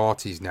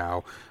 1940s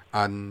now,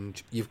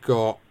 and you've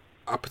got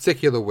a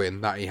particular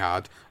win that he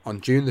had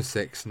on June the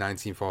 6th,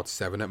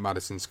 1947 at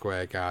Madison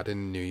Square Garden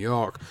in New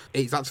York.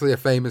 It's actually a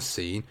famous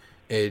scene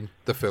in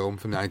the film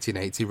from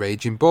 1980,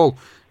 Raging Bull.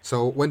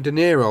 So when De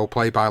Niro,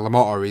 played by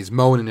LaMotta, is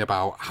moaning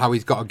about how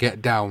he's got to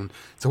get down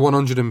to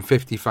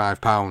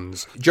 155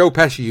 pounds, Joe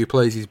Pesci, who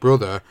plays his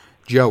brother,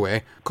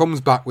 Joey,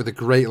 comes back with a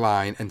great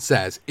line and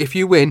says, if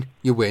you win,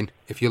 you win.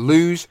 If you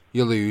lose,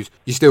 you lose.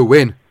 You still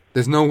win.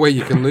 There's no way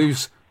you can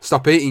lose.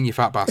 Stop eating, you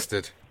fat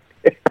bastard.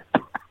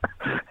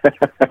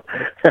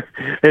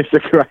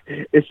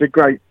 It's a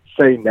great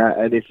scene, that,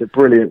 and it's a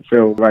brilliant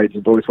film,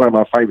 Raging Bull. It's one of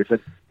my favourites. And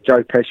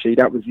Joe Pesci,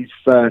 that was his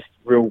first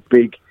real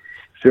big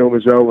film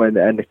as well, and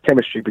the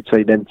chemistry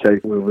between them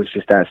two was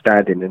just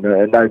outstanding,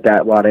 and no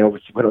doubt why they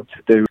obviously went on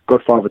to do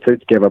Godfather 2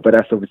 together, but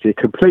that's obviously a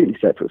completely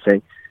separate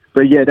thing.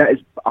 But yeah,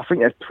 I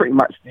think that's pretty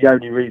much the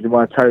only reason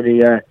why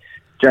Tony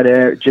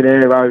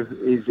Gennaro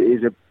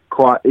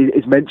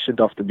is mentioned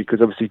often,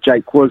 because obviously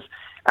Jake was,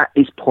 at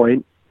his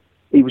point,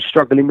 he was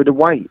struggling with the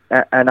weight,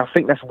 and I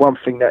think that's one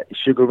thing that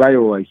Sugar Ray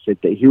always said,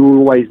 that he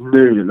always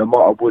knew that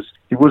LaMotta was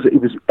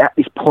at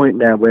this point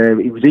now where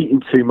he was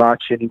eating too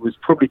much and he was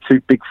probably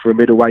too big for a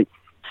middleweight.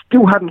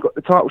 Still hadn't got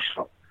the title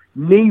shot.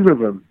 Neither of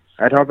them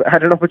had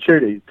an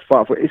opportunity to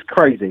fight for it. It's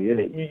crazy, isn't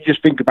it? You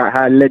just think about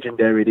how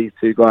legendary these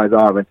two guys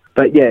are.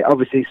 But yeah,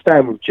 obviously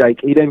staying with Jake,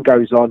 he then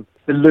goes on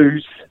to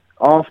lose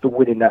after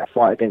winning that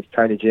fight against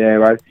Tony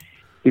Gennaro.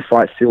 He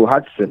fights Phil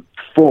Hudson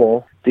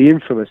for the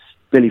infamous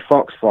Billy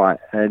Fox fight.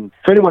 And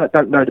for anyone that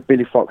don't know the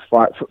Billy Fox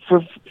fight,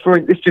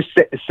 let's just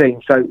set the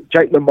scene. So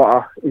Jake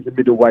LaMotta is a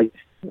middleweight,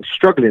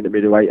 struggling at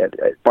middleweight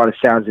by the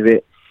sounds of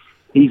it.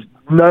 He's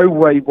no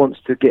way wants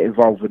to get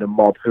involved with a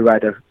mob who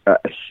had a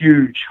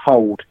huge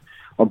hold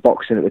on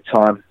boxing at the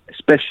time,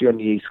 especially on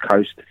the East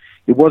Coast.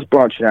 It was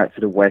branching out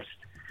to the West,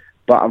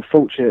 but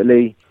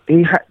unfortunately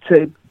he had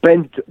to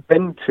bend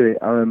to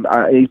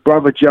it. His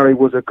brother Joey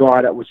was a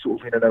guy that was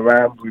sort of in and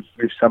around with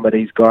some of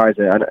these guys,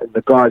 and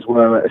the guys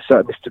were a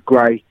certain Mr.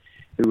 Gray,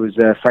 who was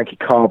Frankie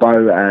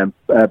Carbo, and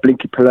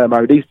Blinky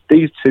Palermo.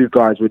 These two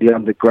guys were the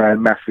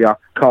underground mafia.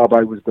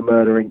 Carbo was the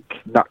Murder Inc.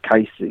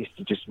 nutcase that used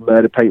to just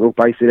murder people,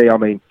 basically. I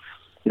mean,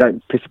 you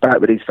don't piss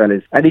about with these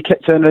fellas. And he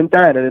kept turning them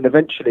down, and then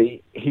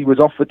eventually he was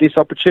offered this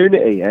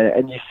opportunity.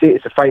 And you see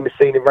it's a famous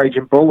scene in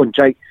Raging Bull, and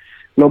Jake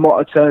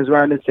LaMotta turns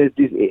around and says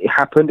it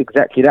happened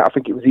exactly that. I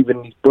think it was even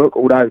in his book,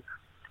 although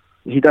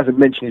he doesn't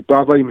mention his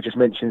brother. He just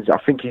mentions, I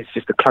think he's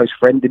just a close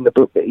friend in the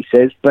book that he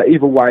says. But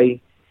either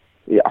way,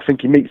 I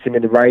think he meets him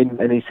in the rain,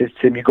 and he says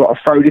to him, you've got to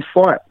throw this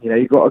fight. You know,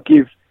 you've got to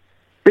give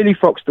Billy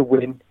Fox the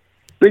win.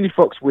 Billy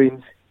Fox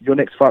wins, your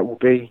next fight will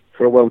be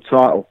for a world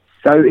title.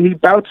 So he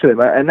bowed to him,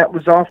 and that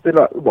was after,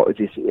 like, what was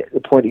this? At the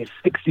point, he's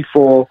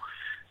 64,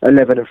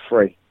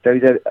 11-3. So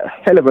he's had a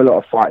hell of a lot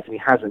of fights, and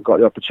he hasn't got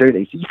the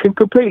opportunity. So you can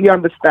completely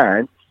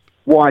understand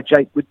why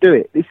Jake would do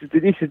it. This is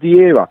the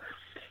era.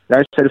 You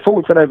know, so the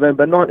 4th of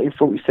November,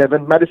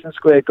 1947, Madison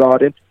Square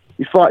Garden,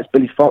 he fights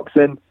Billy Fox,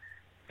 and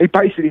he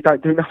basically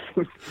don't do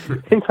nothing.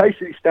 He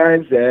basically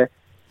stands there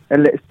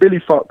and lets Billy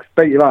Fox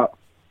beat him up.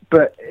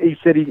 But he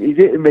said, he's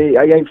hitting me,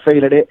 I ain't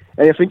feeling it.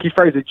 And I think he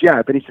throws a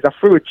jab, and he said, I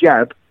threw a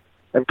jab,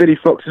 and Billy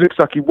Fox looks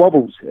like he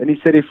wobbles, and he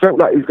said he felt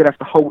like he was going to have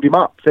to hold him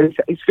up. So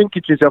he's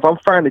thinking to himself, I'm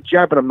throwing a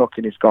jab and I'm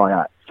knocking this guy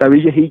out. So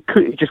he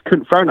just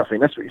couldn't throw nothing.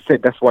 That's what he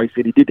said. That's why he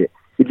said he did it.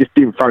 He just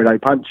didn't throw no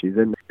punches,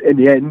 and in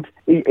the end,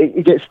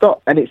 he gets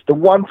stopped. And it's the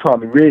one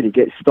time he really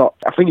gets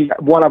stopped. I think he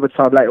got one other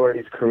time later on in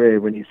his career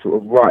when he's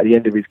sort of right at the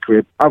end of his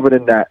career. Other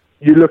than that,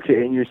 you look at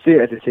it and you see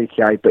it as a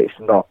TKO, but it's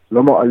not.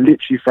 LaMotta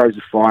literally throws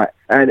a fight,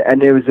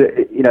 and there was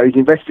he's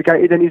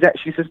investigated and he's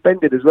actually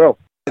suspended as well.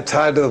 I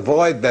tried to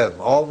avoid them.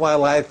 All my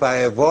life I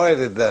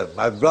avoided them.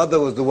 My brother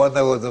was the one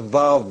that was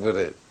involved with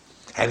it,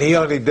 and he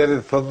only did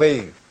it for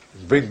me,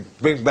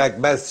 bring back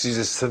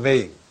messages to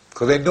me,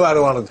 because they knew I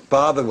didn't want to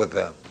bother with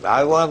them.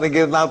 I wanted to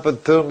get an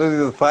opportunity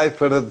to fight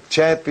for the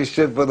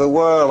championship of the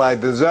world. I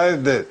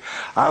deserved it.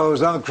 I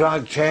was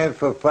uncrowned champ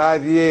for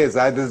 5 years.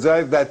 I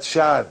deserved that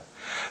shot.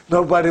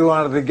 Nobody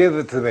wanted to give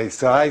it to me,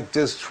 so I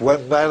just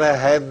went right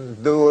ahead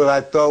and do what I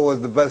thought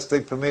was the best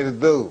thing for me to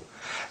do.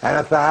 And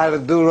if I had to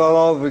do it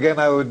all over again,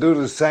 I would do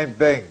the same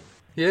thing.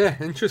 Yeah,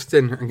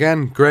 interesting.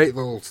 Again, great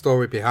little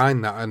story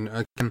behind that. And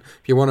again,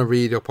 if you want to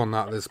read up on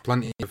that, there's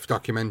plenty of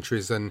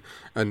documentaries and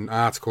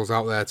articles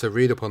out there to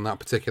read up on that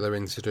particular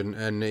incident.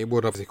 And it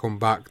would obviously come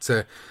back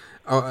to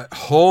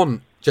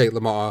haunt Jake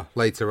LaMotta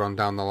later on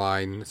down the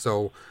line.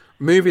 So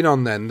moving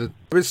on then,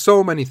 there is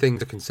so many things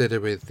to consider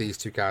with these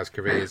two guys'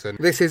 careers, and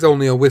this is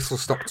only a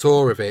whistle-stop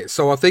tour of it.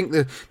 So I think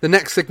the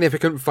next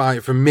significant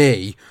fight for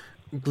me,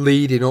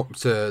 leading up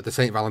to the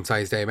St.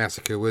 Valentine's Day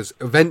Massacre, was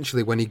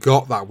eventually when he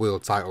got that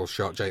world title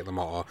shot, Jake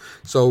LaMotta.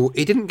 So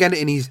he didn't get it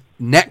in his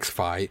next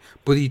fight,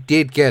 but he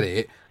did get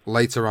it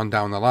later on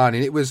down the line,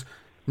 and it was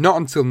not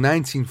until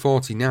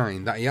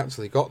 1949 that he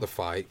actually got the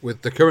fight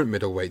with the current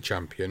middleweight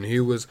champion,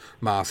 who was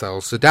Marcel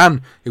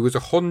Cerdan, who was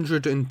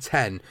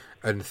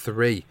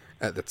 110-3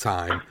 at the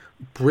time.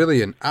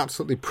 Brilliant,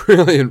 absolutely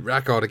brilliant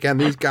record. Again,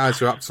 these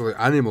guys are absolute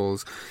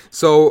animals.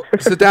 So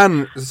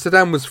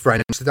Cerdan was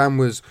French. Cerdan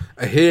was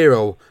a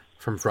hero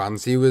from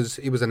France. He was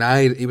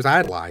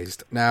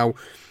idolised. Now,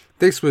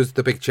 this was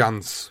the big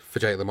chance for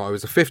Jake LaMotta. It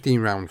was a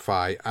 15-round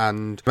fight,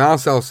 and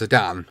Marcel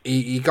Cerdan,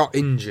 he got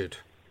injured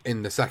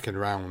in the second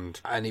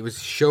round, and it was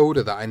his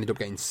shoulder that ended up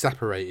getting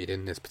separated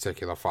in this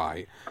particular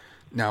fight.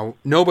 Now,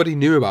 nobody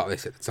knew about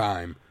this at the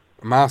time.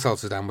 Marcel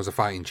Cerdan was a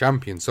fighting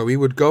champion, so he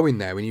would go in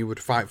there and he would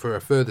fight for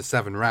a further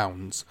 7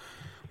 rounds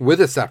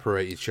with a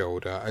separated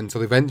shoulder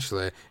until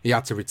eventually he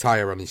had to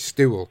retire on his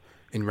stool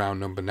in round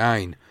number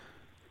 9.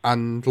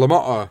 And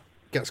LaMotta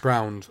gets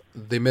crowned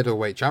the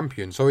middleweight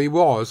champion. So he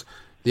was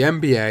the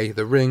NBA,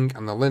 the ring,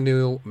 and the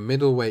lineal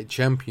middleweight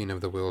champion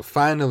of the world,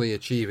 finally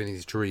achieving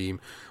his dream,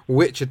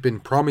 which had been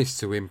promised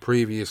to him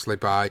previously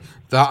by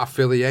that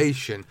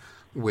affiliation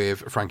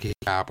with Frankie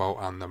Carbo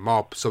and the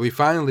Mob. So he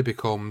finally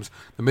becomes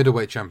the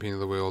middleweight champion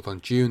of the world on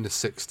June the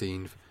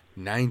 16th,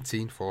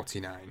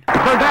 1949.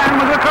 Cerdan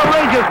was a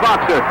courageous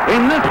boxer.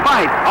 In this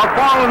fight, a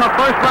fall in the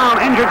first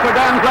round injured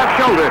Cerdan's left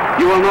shoulder.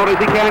 You will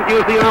notice he can't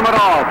use the arm at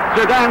all.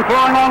 Cerdan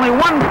throwing only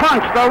one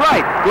punch, the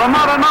right.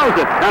 LaMotta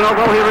knows it, and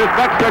although he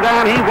respects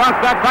Cerdan, he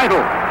wants that title.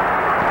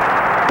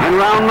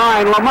 In round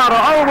 9, LaMotta,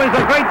 always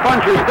a great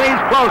puncher, stays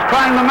close,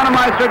 trying to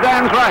minimize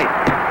Cerdan's right.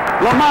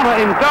 LaMotta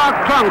in dark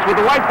trunks with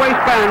the white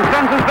waistband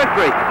sends his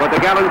victory, but the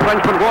gallant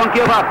Frenchman won't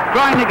give up,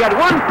 trying to get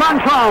one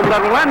punch home that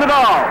will end it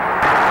all.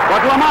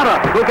 But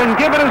LaMotta, who can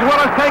give it as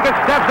well as take it,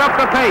 steps up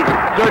the pace.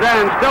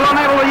 Cerdan still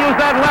unable to use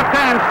that left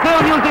hand,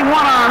 still using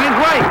one arm, his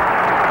right.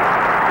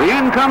 The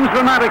end comes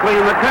dramatically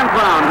in the 10th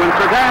round when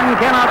Cerdan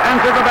cannot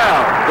answer the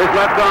bell. His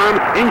left arm,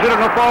 injured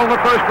in the fall of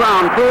the first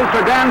round, proves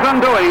Cerdan's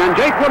undoing, and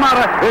Jake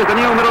LaMotta is the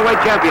new middleweight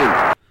champion.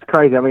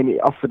 Crazy. I mean, he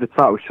offered the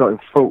title shot in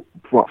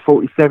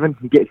 47.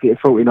 He gets it at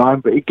 49,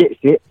 but he gets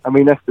it. I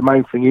mean, that's the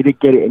main thing. He did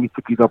get it, and he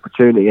took his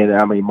opportunity. And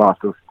I mean,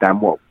 Marcel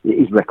Cerdan,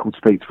 his record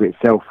speaks for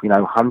itself.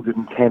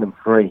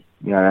 110-3.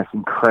 That's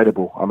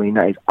incredible. I mean,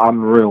 that is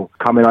unreal.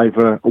 Coming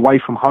away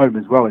from home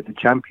as well as a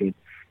champion.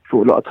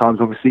 Thought a lot of times,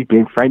 obviously,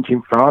 being French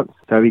in France,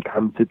 so he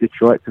came to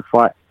Detroit to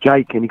fight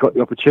Jake, and he got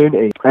the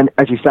opportunity. And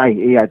as you say,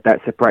 he had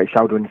that separated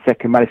shoulder in the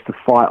second, managed to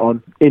fight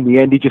on. In the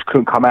end, he just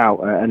couldn't come out,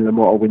 and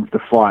LaMotta wins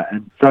the fight.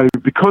 And so,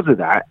 because of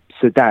that,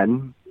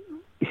 Cerdan,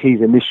 his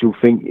initial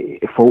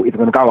thought, he's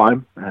going to go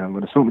home, I'm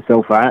going to sort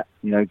myself out,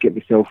 get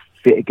myself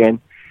fit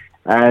again.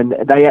 And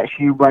they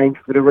actually arranged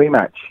for the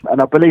rematch. And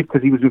I believe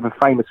because he was with a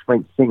famous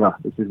French singer,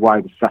 this is why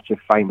he was such a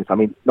famous, I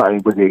mean, not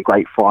only was he a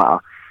great fighter,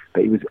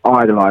 but he was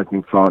idolised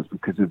in France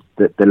because of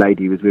the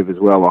lady he was with as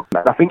well.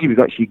 I think he was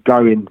actually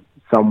going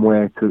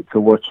somewhere to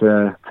watch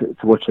her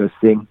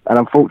sing. And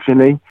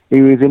unfortunately,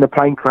 he was in a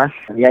plane crash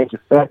at the age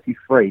of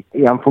 33.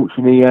 He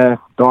unfortunately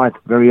died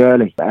very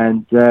early.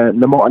 And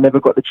LaMotta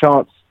never got the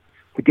chance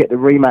to get the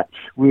rematch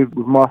with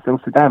Marcel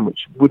Cerdan,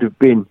 which would have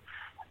been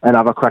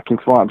another cracking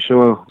fight, I'm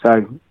sure.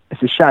 So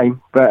it's a shame,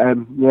 but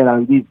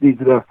these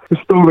are the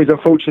stories,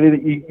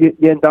 unfortunately, that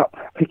you end up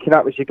picking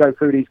up as you go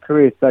through these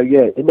careers. So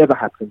yeah, it never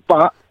happened.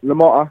 But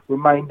LaMotta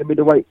remained the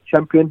middleweight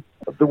champion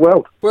of the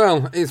world.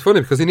 Well, it's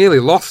funny because he nearly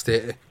lost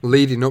it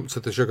leading up to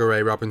the Sugar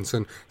Ray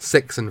Robinson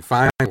 6th and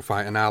final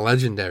fight on our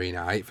legendary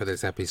night for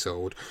this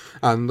episode.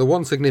 And the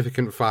one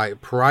significant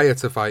fight prior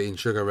to fighting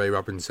Sugar Ray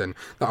Robinson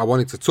that I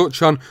wanted to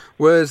touch on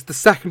was the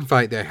second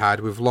fight they had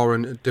with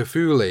Laurent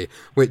Defouly,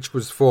 which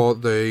was for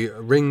the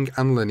ring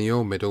and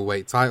lineal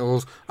middleweight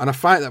titles, and a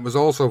fight that was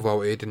also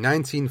voted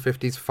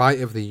 1950s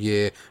Fight of the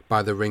Year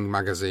by the Ring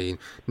magazine.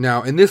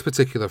 Now, in this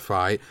particular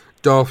fight,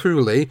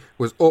 Defouly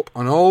was up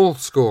on all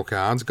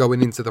scorecards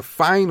going into the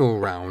final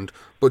round,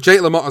 but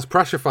Jake LaMotta's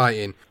pressure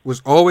fighting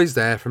was always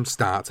there from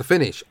start to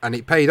finish, and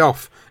it paid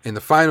off in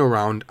the final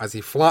round as he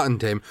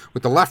flattened him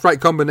with the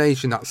left-right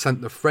combination that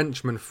sent the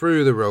Frenchman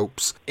through the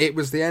ropes. It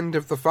was the end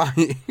of the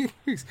fight.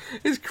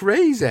 It's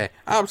crazy,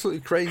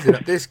 absolutely crazy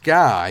that this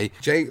guy,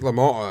 Jake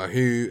LaMotta,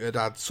 who had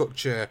had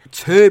such a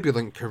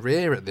turbulent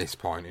career at this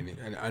point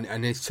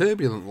and his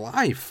turbulent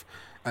life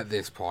at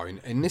this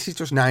point, and this is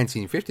just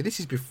 1950, this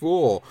is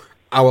before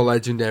our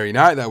legendary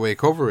night that we're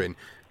covering,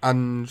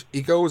 and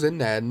he goes in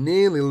there,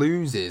 nearly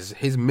loses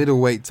his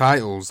middleweight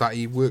titles that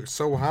he worked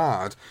so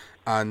hard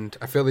and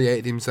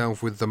affiliated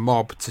himself with the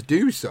Mob to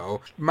do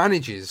so,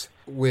 manages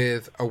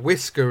with a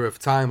whisker of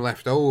time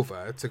left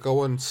over to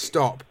go and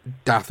stop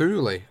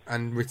Defouly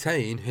and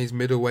retain his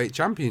middleweight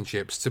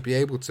championships to be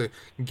able to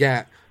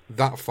get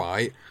that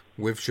fight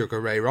with Sugar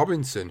Ray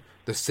Robinson,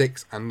 the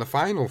 6th and the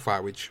final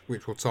fight, which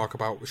we'll talk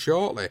about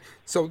shortly.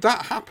 So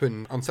that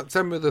happened on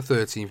September the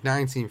 13th,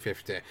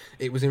 1950.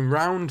 It was in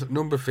round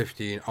number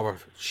 15 of a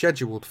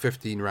scheduled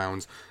 15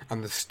 rounds,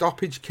 and the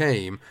stoppage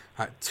came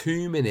at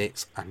 2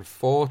 minutes and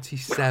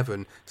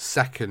 47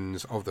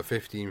 seconds of the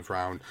 15th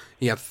round.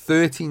 He had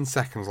 13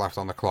 seconds left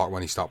on the clock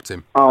when he stopped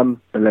him.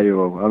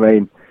 Unbelievable. I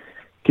mean,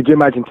 could you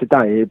imagine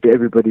today,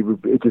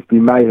 it'd just be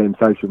mayhem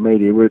social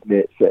media, wouldn't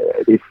it?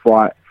 This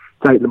fight,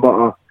 Jake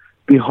LaMotta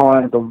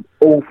behind on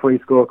all three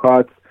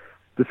scorecards.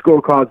 The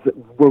scorecards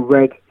were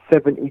read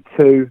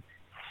 72,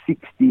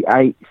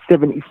 68,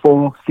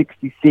 74,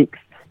 66,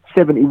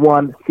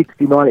 71,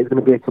 69. It was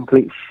going to be a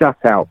complete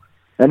shutout.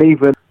 And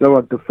even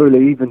Laurent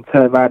Defouly even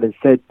turned around and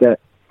said that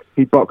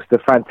he boxed a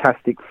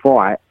fantastic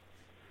fight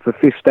for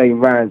 15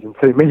 rounds in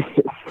 2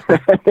 minutes.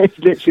 It's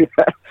literally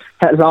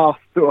that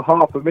last sort of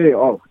half a minute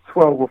or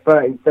 12 or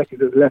 13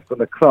 seconds left on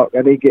the clock,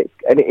 and it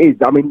is.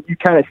 I mean, you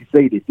can actually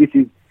see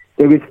this.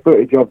 There is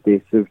footage of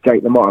this of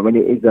Jake LaMotta. I mean,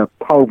 it is a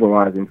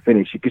pulverising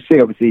finish. You can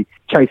see, obviously,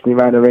 chasing him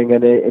around the ring,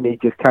 and he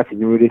just catches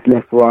him with his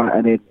left, right,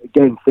 and then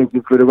again sends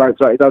him through the ropes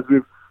like he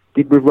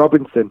did with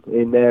Robinson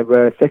in their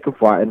second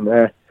fight.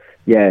 And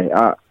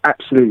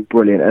absolutely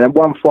brilliant. And then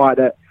one fight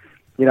that,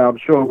 you know, I'm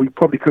sure we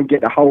probably couldn't get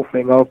the whole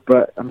thing of,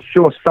 but I'm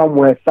sure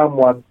somewhere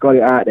someone got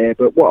it out there.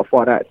 But what a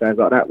fight that sounds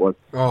like that was.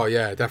 Oh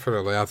yeah,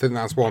 definitely. I think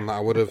that's one that I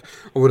would have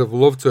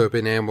loved to have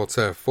been able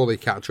to fully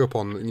catch up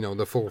on. You know,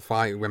 the full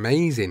fight.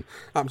 Amazing,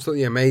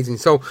 absolutely amazing.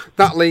 So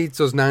that leads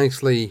us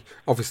nicely,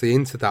 obviously,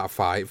 into that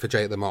fight for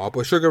Jake LaMotta.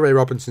 But Sugar Ray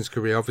Robinson's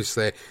career,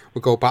 obviously,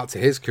 will go back to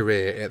his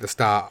career at the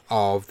start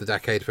of the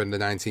decade from the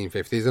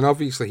 1950s, and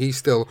obviously he's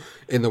still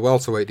in the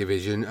welterweight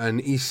division,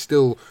 and he's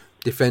still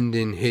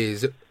defending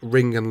his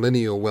ring and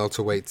lineal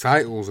welterweight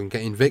titles and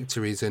getting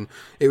victories. And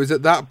it was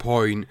at that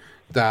point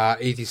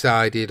that he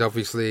decided,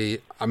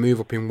 obviously, a move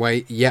up in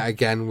weight yet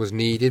again was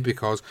needed,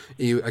 because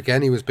he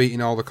was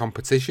beating all the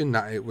competition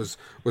that it was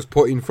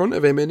put in front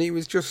of him, and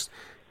it just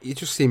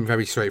seemed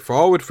very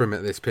straightforward for him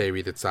at this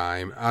period of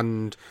time.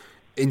 And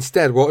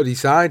instead, what he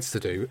decides to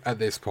do at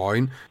this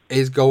point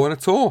is go on a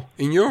tour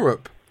in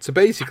Europe to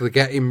basically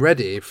get him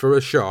ready for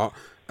a shot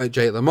at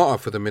Jake LaMotta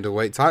for the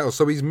middleweight title.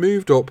 So he's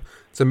moved up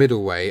to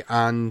middleweight,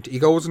 and he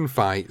goes and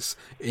fights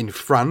in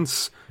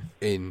France,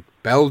 in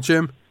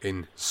Belgium,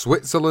 in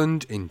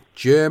Switzerland, in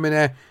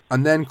Germany,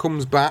 and then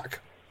comes back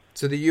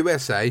to the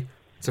USA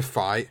to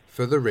fight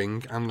for the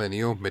ring and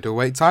lineal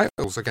middleweight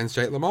titles against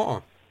Jake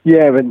LaMotta.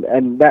 Yeah,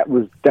 and that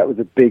was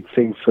a big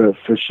thing for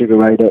Sugar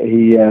Ray, that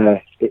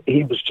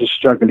he was just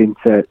struggling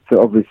to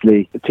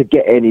obviously to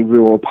get any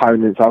real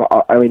opponents.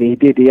 I mean,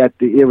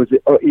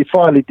 he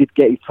finally did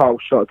get his title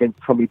shot against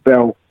Tommy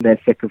Bell in their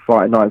second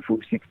fight in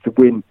 1946 to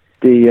win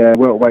the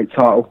welterweight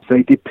title. So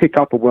he did pick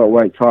up a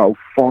welterweight title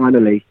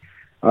finally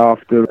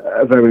after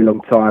a very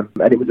long time,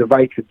 and it was a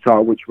vacant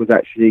title which was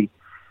actually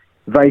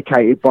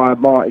vacated by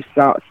Marty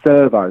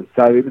Servo.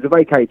 So it was a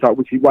vacated title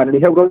which he won, and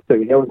he held on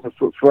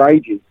to for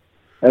ages.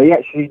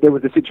 There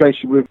was a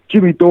situation with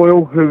Jimmy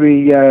Doyle,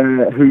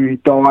 who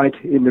died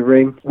in the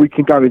ring. We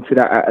can go into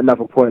that at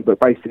another point, but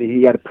basically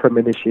he had a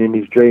premonition in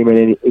his dream,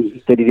 and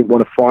he said he didn't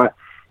want to fight.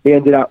 He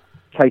ended up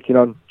taking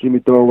on Jimmy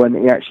Doyle, and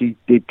he actually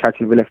did catch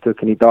him with a left hook,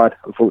 and he died,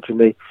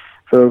 unfortunately,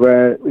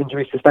 for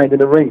injuries sustained in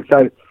the ring.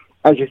 So,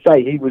 as you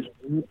say, he was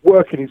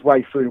working his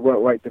way through the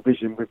welterweight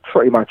division with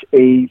pretty much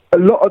ease. A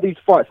lot of these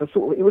fights it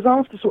was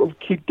after sort of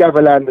Kid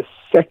Gavilan, the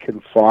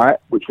second fight,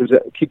 which was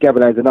Kid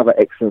Gavilan's another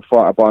excellent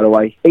fighter, by the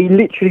way. He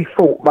literally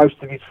fought most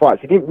of his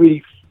fights. He didn't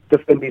really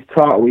defend his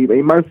title.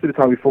 Most of the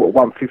time he fought at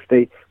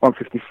 150,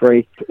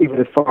 153, even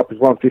as far up as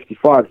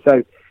 155.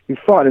 So he was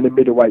fighting in the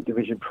middleweight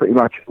division pretty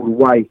much all the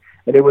way.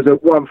 And there was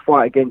one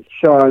fight against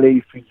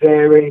Charlie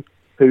Fuzeri,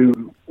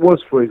 who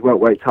was for his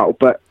welterweight title,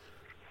 but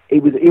he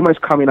was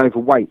almost coming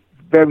overweight,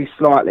 very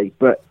slightly,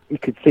 but you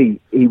could see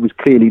he was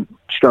clearly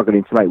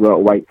struggling to make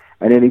welterweight.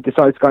 And then he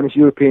decided to go on his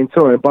European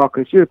tour, embark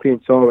on his European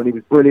tour, and he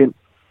was brilliant.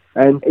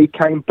 And he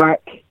came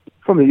back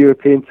from the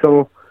European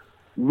tour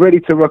ready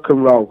to rock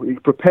and roll. He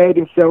prepared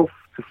himself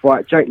to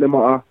fight Jake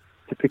LaMotta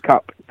to pick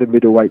up the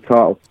middleweight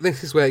title.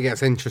 This is where it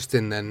gets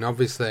interesting then.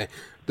 Obviously,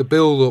 the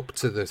build-up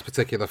to this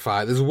particular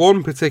fight, there's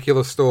one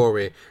particular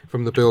story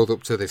from the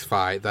build-up to this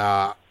fight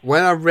that,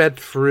 when I read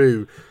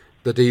through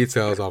the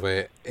details of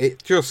it,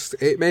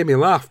 it made me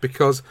laugh,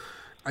 because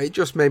it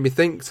just made me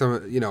think,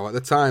 at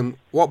the time,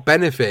 what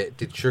benefit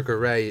did Sugar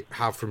Ray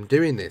have from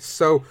doing this?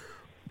 So,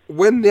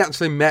 when they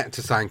actually met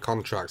to sign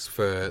contracts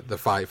for the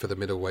fight for the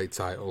middleweight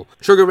title,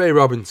 Sugar Ray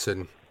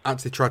Robinson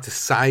actually tried to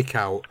psych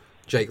out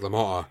Jake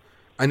LaMotta,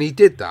 and he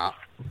did that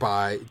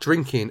by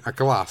drinking a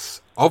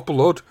glass of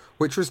blood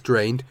which was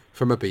drained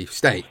from a beef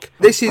steak.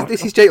 This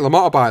is Jake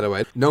LaMotta, by the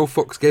way. No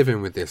fucks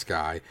given with this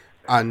guy,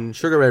 and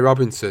Sugar Ray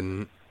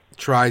Robinson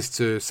tries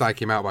to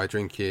psych him out by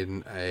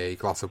drinking a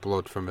glass of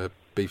blood from a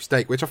beef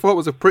steak, which I thought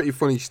was a pretty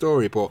funny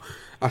story, but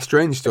a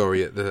strange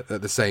story at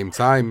the same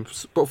time.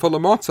 But for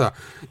LaMotta,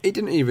 it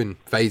didn't even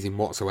faze him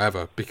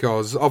whatsoever,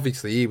 because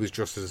obviously he was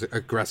just as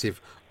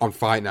aggressive on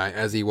fight night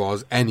as he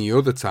was any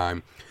other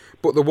time.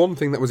 But the one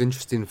thing that was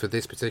interesting for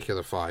this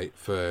particular fight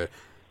for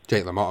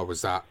Jake LaMotta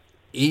was that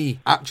he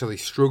actually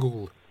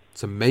struggled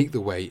to make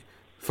the weight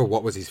for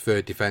what was his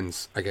third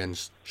defence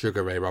against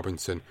Sugar Ray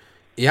Robinson.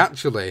 He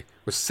actually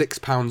was 6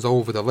 pounds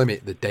over the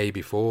limit the day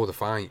before the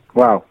fight.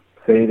 Wow.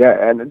 See,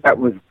 that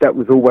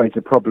was always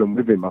a problem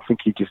with him. I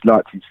think he just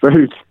liked his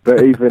food,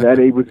 but he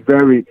was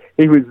very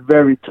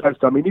close.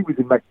 I mean, you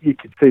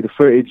could see the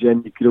footage,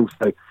 and you could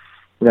also,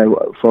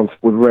 from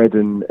we've read,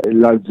 and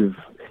loads of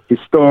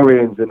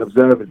historians and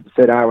observers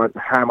said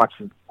how much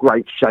of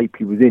great shape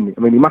he was in. I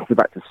mean, he must have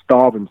had to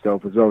starve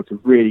himself as well to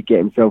really get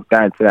himself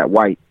down to that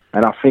weight.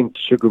 And I think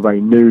Sugar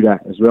Ray knew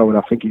that as well. And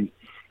I think he's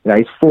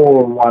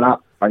 4-1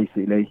 up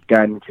basically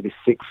going into this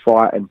sixth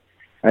fight, and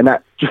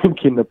that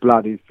drinking the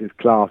blood is just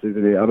class,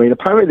 isn't it? I mean,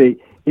 apparently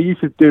he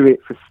used to do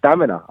it for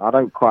stamina. I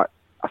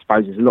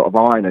suppose there's a lot of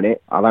iron in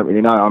it. I don't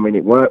really know. I mean,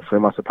 it worked for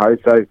him, I suppose.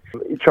 So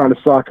he's trying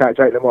to psych out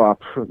Jake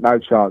LaMotta, no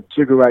chance.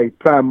 Sugar Ray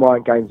playing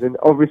mind games, and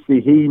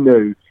obviously he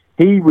knew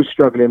he was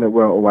struggling at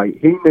welterweight.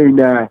 He knew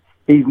now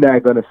he's now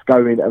going to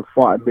go in and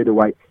fight at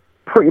middleweight.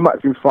 Pretty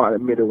much been fighting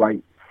at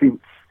middleweight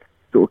since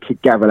sort of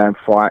Kid Gavilan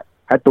fight.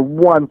 Had the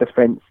one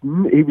defence.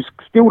 He was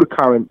still the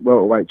current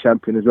welterweight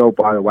champion as well,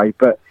 by the way,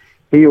 but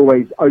he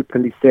always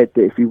openly said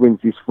that if he wins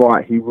this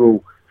fight, he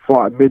will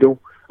fight at middle.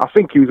 I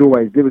think there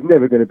was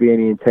never going to be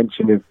any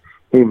intention of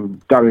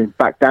him going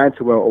back down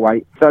to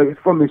welterweight. So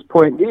from this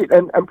point,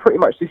 and pretty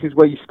much this is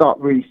where you start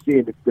really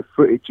seeing the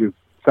footage of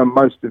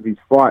most of his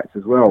fights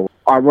as well.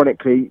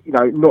 Ironically,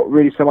 not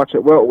really so much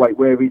at welterweight,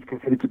 where he's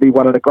considered to be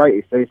one of the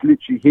greatest. So it's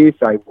literally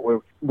hearsay where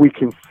we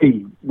can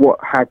see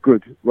how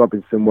good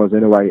Robinson was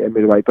in a way at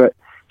middleweight. But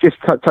just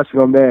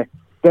touching on their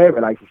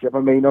relationship, I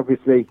mean, they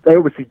obviously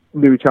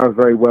knew each other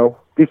very well.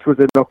 This was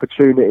an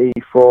opportunity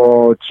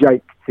for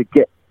Jake to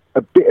get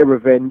a bit of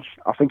revenge.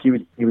 I think he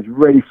was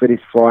ready for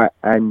this fight,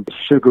 and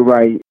Sugar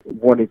Ray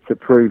wanted to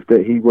prove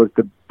that he was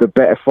the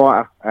better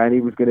fighter, and he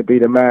was going to be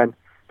the man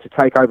to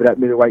take over that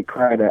middleweight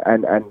crown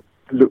and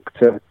look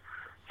to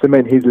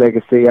cement his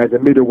legacy as a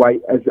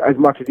middleweight as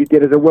much as he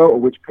did as a welter,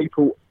 which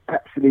people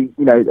actually,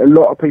 a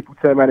lot of people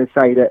turn around and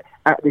say that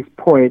at this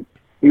point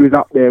he was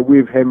up there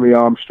with Henry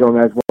Armstrong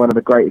as one of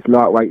the greatest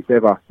lightweights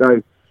ever.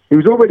 So he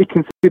was already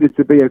considered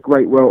to be a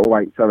great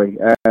welterweight, not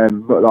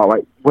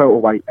lightweight,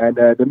 welterweight, and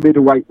the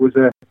middleweight was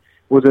a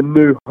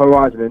new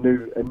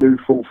horizon, a new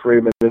fall for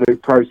him, and a new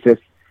process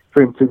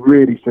for him to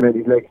really cement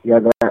his legacy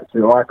as an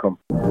absolute icon.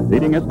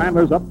 Leading his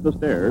handlers up the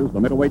stairs, the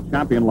middleweight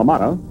champion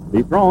LaMotta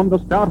dethroned the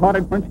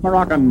stout-hearted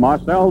French-Moroccan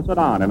Marcel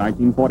Cerdan in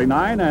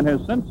 1949 and has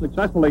since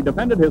successfully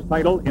defended his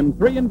title in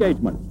 3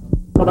 engagements.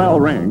 The bell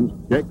rings.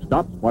 Jake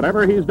stops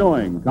whatever he's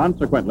doing.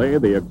 Consequently,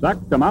 the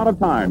exact amount of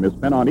time is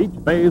spent on each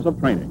phase of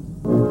training.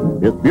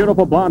 His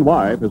beautiful blonde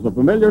wife is a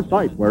familiar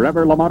sight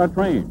wherever LaMotta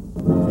trains.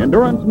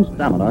 Endurance and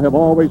stamina have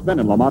always been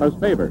in LaMotta's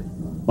favor.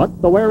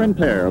 But the wear and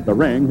tear of the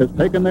ring has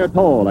taken their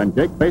toll, and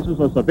Jake faces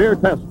a severe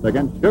test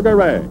against Sugar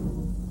Ray.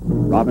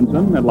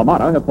 Robinson and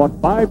LaMotta have fought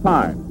 5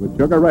 times, with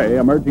Sugar Ray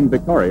emerging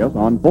victorious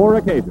on 4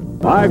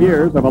 occasions. 5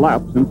 years have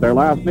elapsed since their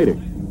last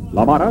meeting.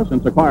 LaMotta,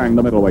 since acquiring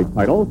the middleweight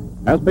title,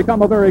 has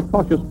become a very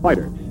cautious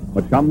fighter.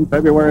 But come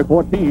February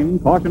 14,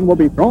 caution will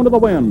be thrown to the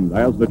wind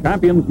as the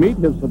champions meet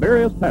his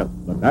severest test,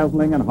 the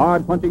dazzling and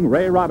hard-punching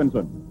Ray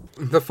Robinson.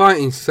 The fight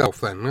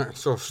itself, then,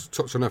 let's just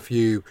touch on a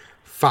few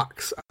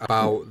facts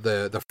about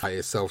the fight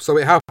itself. So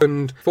it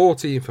happened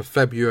 14th of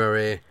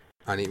February,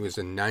 and it was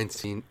in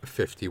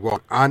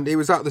 1951. And it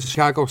was at the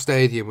Chicago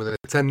Stadium with an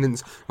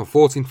attendance of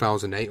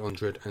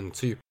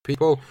 14,802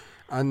 people.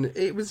 And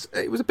it was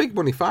a big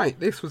money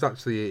fight. This was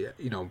actually, a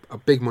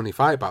big money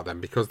fight back then,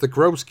 because the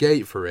gross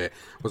gate for it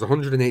was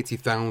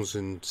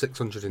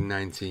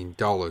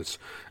 $180,619,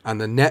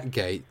 and the net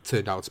gate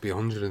turned out to be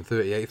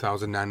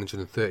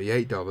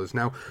 $138,938.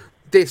 Now,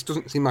 this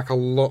doesn't seem like a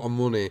lot of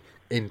money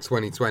in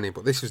 2020,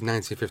 but this was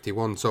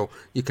 1951, so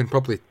you can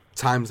probably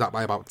times that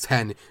by about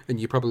 10, and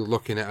you're probably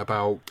looking at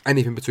about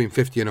anything between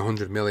 50 and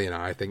 100 million,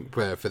 I think,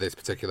 for this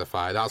particular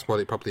fight. That's what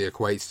it probably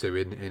equates to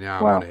in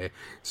our money.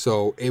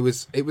 So it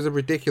was a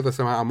ridiculous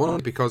amount of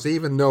money, because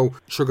even though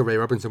Sugar Ray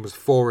Robinson was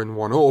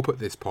 4-1 up at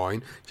this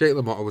point, Jake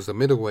LaMotta was the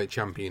middleweight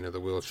champion of the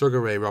world.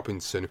 Sugar Ray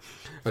Robinson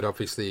had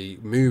obviously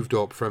moved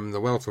up from the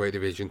welterweight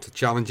division to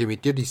challenge him. He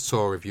did his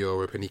tour of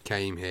Europe and he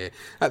came here.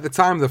 At the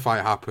time the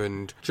fight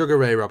happened, Sugar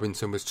Ray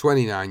Robinson was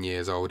 29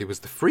 years old. He was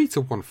the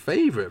 3-1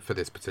 favourite for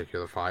this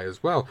particular fight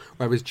as well,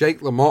 whereas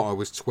Jake LaMotta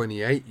was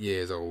 28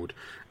 years old.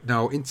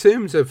 Now, in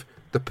terms of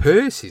the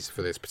purses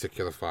for this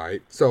particular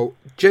fight, so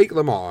Jake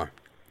LaMotta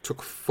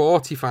took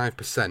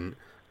 45%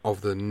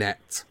 of the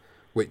net,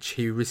 which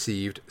he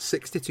received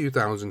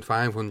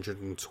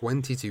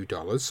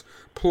 $62,522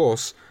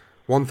 plus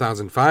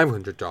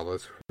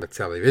 $1,500 from the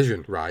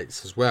television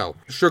rights as well.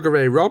 Sugar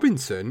Ray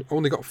Robinson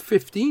only got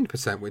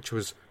 15%, which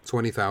was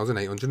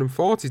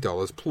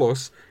 $20,840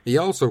 plus he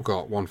also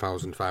got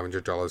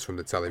 $1,500 from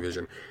the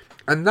television.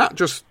 And that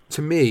just,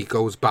 to me,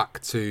 goes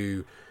back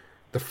to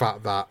the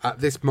fact that at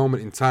this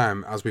moment in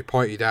time, as we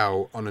pointed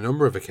out on a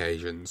number of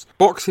occasions,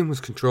 boxing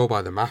was controlled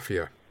by the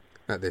mafia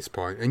at this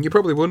point. And you're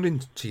probably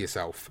wondering to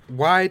yourself,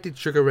 why did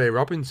Sugar Ray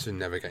Robinson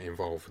never get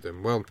involved with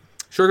them? Well,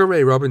 Sugar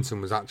Ray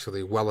Robinson was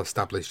actually well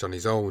established on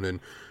his own, and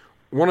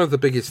one of the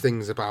biggest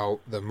things about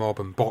the mob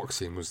and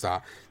boxing was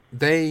that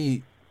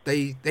they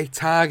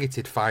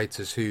targeted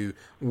fighters who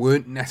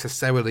weren't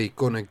necessarily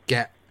going to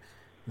get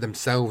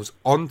themselves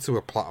onto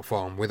a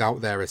platform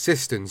without their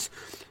assistance.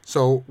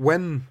 So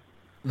when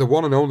the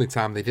one and only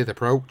time they did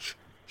approach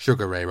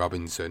Sugar Ray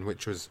Robinson,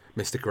 which was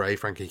Mr. Gray,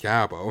 Frankie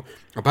Carbo,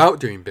 about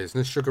doing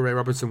business, Sugar Ray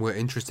Robinson were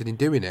interested in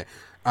doing it,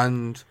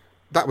 and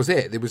that was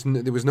it. There was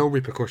no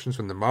repercussions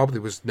from the mob.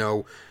 There was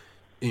no,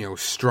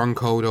 strong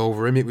code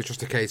over him. It was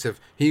just a case of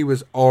he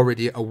was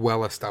already a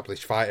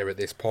well-established fighter at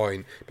this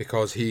point,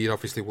 because he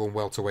obviously won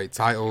welterweight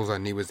titles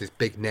and he was this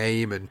big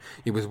name and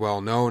he was well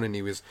known and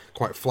he was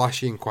quite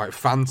flashy and quite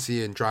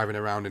fancy and driving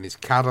around in his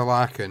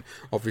Cadillac, and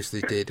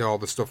obviously did all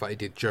the stuff that he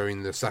did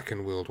during the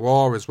Second World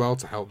War as well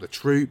to help the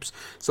troops.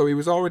 So he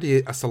was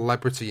already a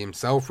celebrity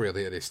himself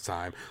really at this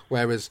time,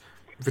 whereas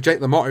for Jake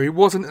LaMotta, he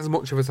wasn't as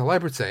much of a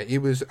celebrity. He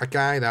was a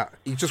guy that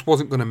he just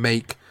wasn't going to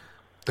make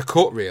the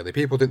cut, really.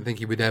 People didn't think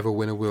he would ever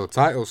win a world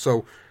title.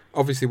 So,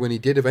 obviously, when he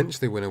did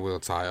eventually win a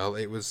world title,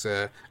 it was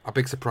a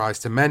big surprise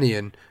to many.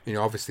 And,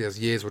 obviously, as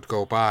years would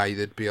go by,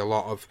 there'd be a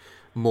lot of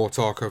more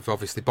talk of,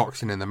 obviously,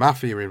 boxing and the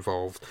mafia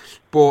involved.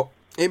 But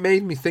it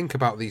made me think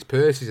about these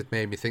purses. It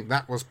made me think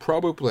that was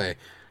probably,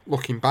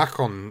 looking back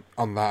on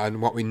that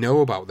and what we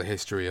know about the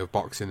history of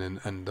boxing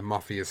and the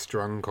mafia's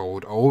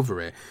stronghold over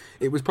it,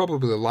 it was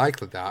probably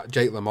likely that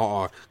Jake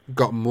LaMotta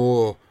got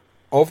more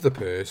of the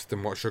purse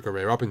than what Sugar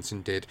Ray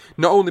Robinson did,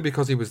 not only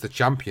because he was the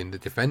champion, the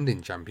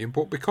defending champion,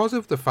 but because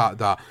of the fact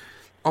that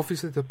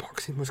obviously the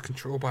boxing was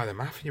controlled by the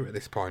mafia at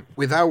this point.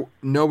 Without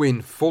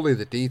knowing fully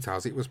the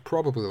details, it was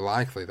probably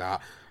likely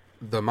that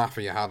the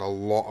mafia had a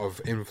lot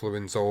of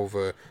influence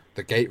over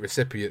the gate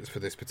recipients for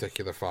this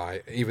particular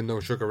fight. Even though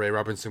Sugar Ray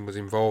Robinson was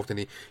involved and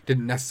he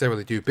didn't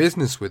necessarily do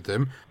business with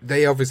them,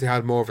 they obviously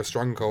had more of a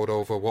stronghold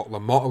over what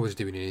LaMotta was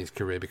doing in his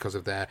career because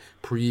of their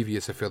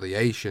previous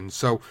affiliation.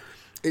 So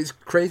it's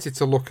crazy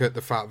to look at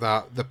the fact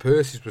that the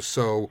purses were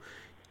so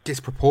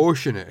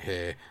disproportionate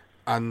here.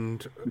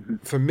 And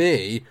for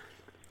me,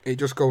 it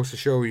just goes to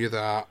show you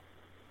that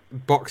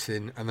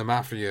boxing and the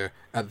mafia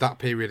at that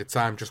period of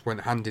time just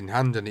went hand in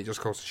hand, and it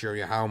just goes to show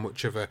you how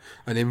much of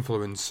an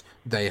influence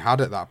they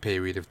had at that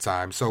period of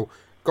time. So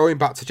going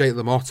back to Jake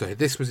LaMotta,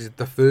 this was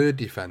the third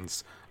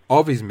defence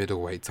of his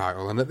middleweight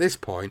title, and at this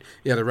point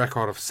he had a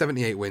record of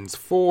 78 wins,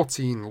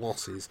 14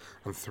 losses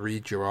and 3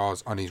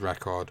 draws on his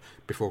record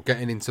before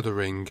getting into the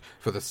ring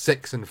for the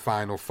sixth and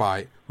final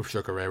fight with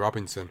Sugar Ray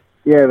Robinson.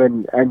 Yeah,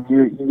 and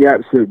you're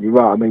absolutely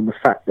right. I mean, the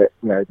fact that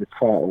the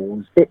title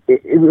was it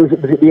was the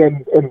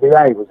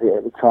NBA, was it,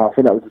 at the time? I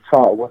think that was the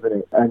title, wasn't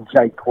it? And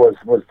Jake was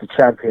the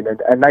champion,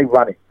 and they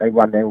run it. They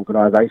run their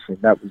organisation.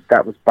 That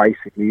was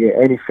basically it.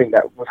 Anything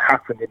that was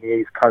happening in the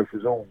East Coast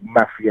was all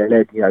mafia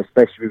led.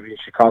 Especially in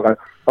Chicago.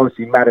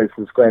 Obviously,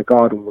 Madison Square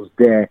Garden was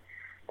there.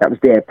 That was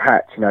their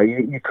patch.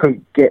 You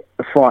couldn't get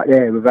a fight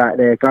there without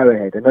their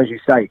go-ahead. And as you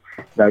say,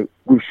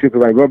 with Sugar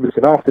Ray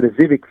Robinson, after the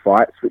Zivik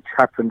fights, which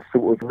happened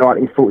sort of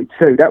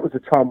 1942, that was the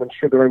time when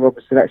Sugar Ray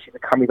Robinson actually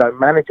became his own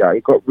manager.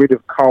 He got rid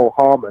of Carl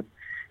Harmon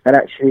and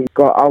actually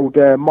got old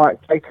Mike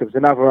Jacobs,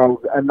 another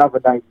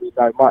name we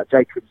know, Mike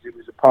Jacobs, who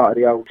was a part of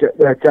the old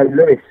Joe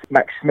Louis,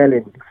 Max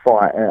Schmeling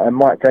fight, and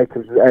Mike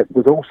Jacobs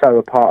was also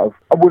a part of,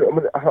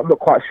 I'm not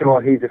quite sure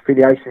his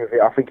affiliation with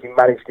it. I think he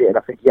managed it and I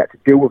think he had to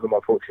deal with them,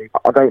 unfortunately.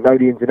 I don't know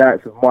the ins and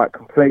outs of Mike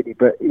completely,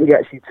 but he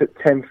actually took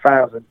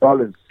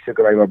 $10,000,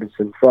 Sugar Ray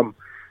Robinson, from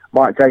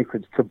Mike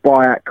Jacobs to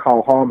buy out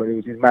Carl Harmon, who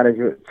was his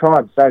manager at the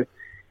time. So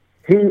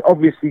he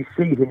obviously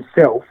sees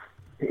himself.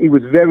 He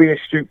was a very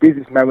astute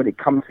businessman when it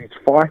comes to his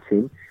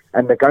fighting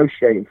and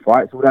negotiating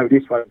fights, although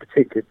this one in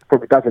particular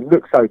probably doesn't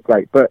look so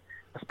great. But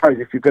I suppose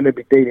if you're going to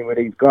be dealing with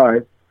these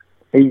guys,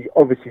 he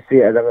obviously see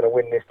it as I'm going to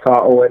win this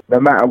title, and no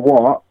matter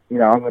what,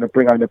 I'm going to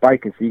bring home the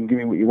bacon so you can give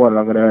me what you want, and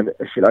I'm going to earn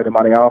a shitload of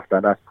money after,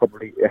 and that's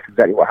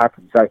exactly what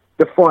happened. So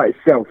the fight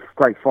itself,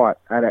 great fight,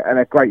 and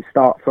a great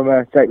start from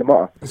Jake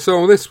LaMotta.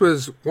 So this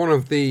was one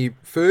of the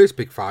first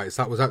big fights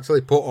that was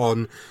actually put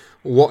on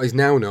what is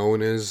now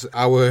known as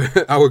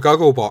our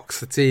goggle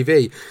box, the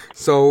TV.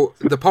 So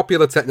the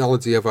popular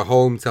technology of a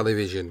home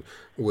television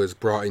was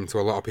brought into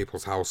a lot of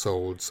people's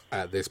households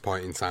at this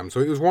point in time. So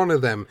it was one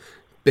of them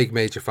big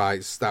major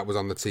fights that was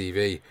on the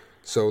TV.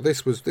 So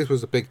this was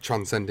a big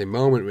transcending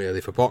moment really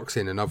for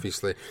boxing, and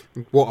obviously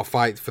what a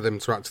fight for them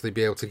to actually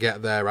be able to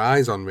get their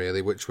eyes on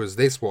really, which was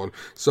this one.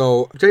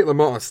 So Jake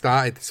LaMotta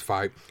started this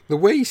fight the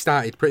way he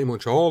started pretty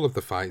much all of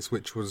the fights,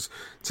 which was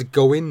to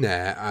go in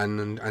there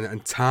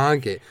and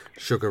target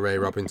Sugar Ray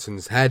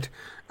Robinson's head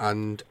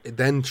and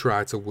then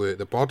try to work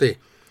the body.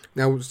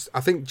 Now I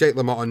think Jake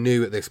LaMotta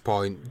knew at this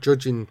point,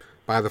 judging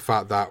by the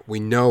fact that we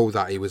know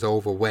that he was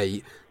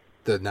overweight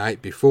the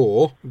night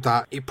before,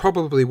 that he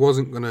probably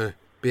wasn't going to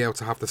be able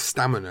to have the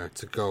stamina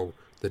to go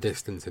the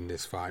distance in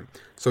this fight.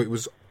 So it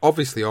was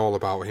obviously all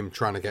about him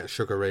trying to get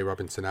Sugar Ray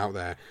Robinson out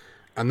there.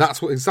 And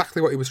that's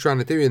exactly what he was trying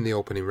to do in the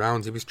opening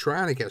rounds. He was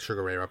trying to get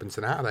Sugar Ray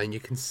Robinson out of there, and you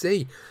can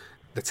see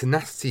the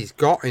tenacity he's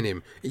got in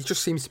him. It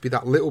just seems to be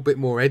that little bit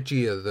more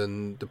edgier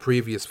than the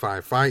previous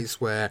 5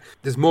 fights, where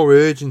there's more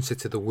urgency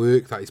to the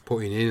work that he's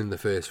putting in the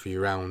first few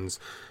rounds.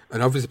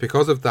 And obviously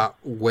because of that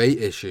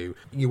weight issue,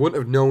 you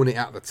wouldn't have known it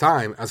at the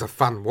time as a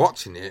fan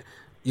watching it.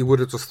 You would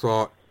have just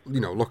thought,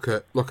 look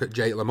at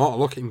Jake LaMotta,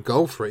 look at him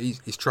go for it.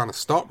 He's trying to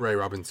stop Ray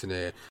Robinson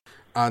here.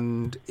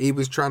 And he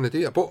was trying to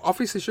do that. But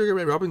obviously Sugar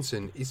Ray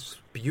Robinson is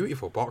a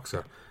beautiful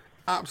boxer.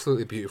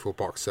 Absolutely beautiful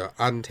boxer.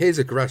 And his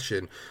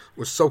aggression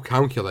was so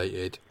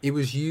calculated. He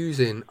was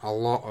using a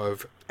lot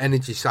of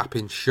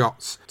energy-sapping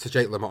shots to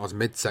Jake LaMotta's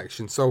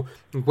midsection. So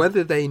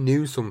whether they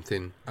knew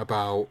something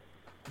about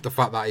the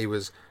fact that he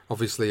was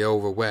obviously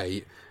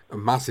overweight,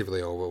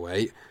 massively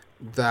overweight,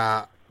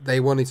 that they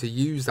wanted to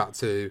use that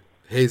to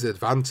his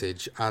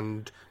advantage,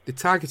 and they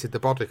targeted the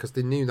body because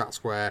they knew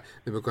that's where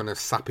they were going to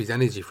sap his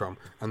energy from,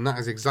 and that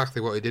is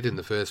exactly what he did in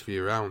the first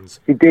few rounds.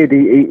 He did.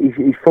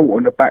 He fought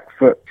on the back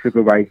foot,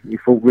 Sugar Ray. He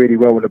fought really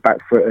well on the back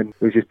foot and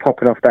was just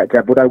popping off that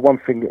jab. Although one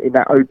thing in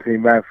that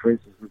opening round, for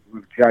instance,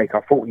 with Jake, I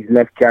thought his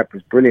left jab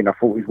was brilliant. I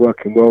thought he was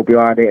working well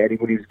behind it, and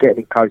when he was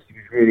getting close, he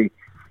was really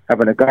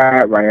having a go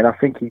at Ray, and I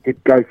think he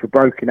did go for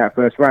broke in that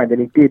first round,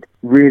 and he did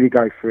really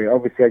go for it.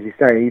 Obviously, as you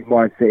say, his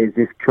mindset is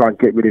just try and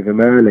get rid of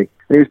him early.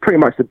 And it was pretty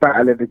much the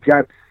battle of the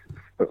jabs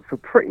for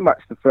pretty much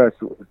the first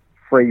sort of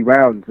 3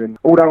 rounds. And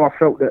although I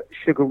felt that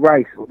Sugar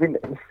Ray, sort of in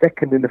the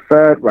second and the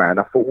third round,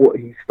 I thought what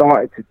he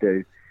started to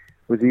do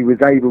was he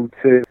was able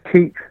to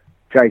keep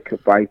Jake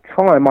at bay,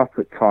 tie him up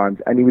at times,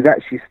 and he was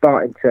actually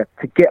starting to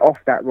get off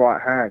that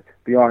right hand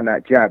behind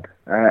that jab.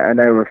 And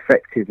they were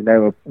effective, and they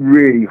were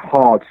really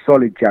hard,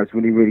 solid jabs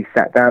when he really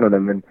sat down on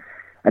them.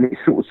 And it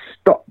sort of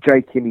stopped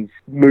Jake in his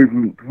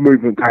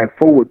movement going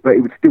forward, but he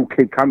would still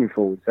keep coming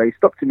forward. So he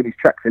stopped him in his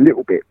tracks a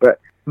little bit,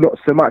 but not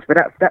so much. But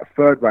that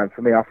third round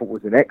for me, I thought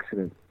was an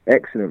excellent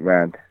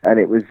round. And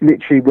it was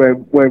literally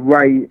where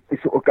Ray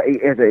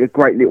he has a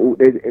great little,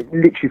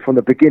 literally from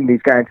the beginning,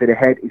 he's going to the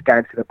head, he's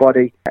going to the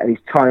body, and he's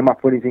tying him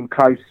up when he's in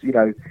close.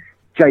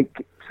 Jake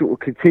sort of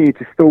continued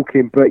to stalk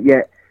him, but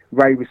yet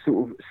Ray was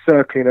sort of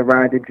circling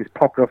around him, just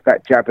popping off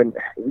that jab, and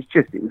it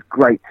was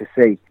great to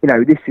see.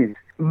 This is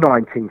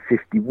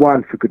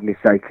 1951, for goodness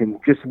sake, and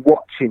just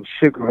watching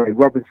Sugar Ray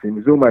Robinson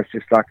was almost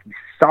just like he's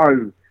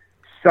so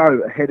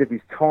ahead of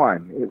his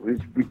time. It was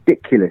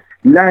ridiculous.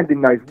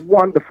 Landing those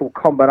wonderful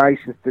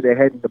combinations to the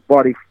head and the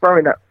body,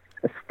 throwing a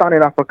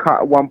stunning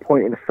uppercut at one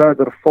point in the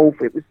third or the fourth.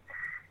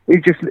 He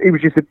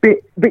was just a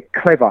bit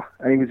clever,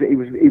 and he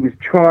was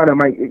trying to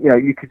make,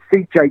 you could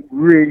see Jake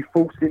really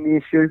forcing the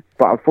issue,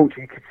 but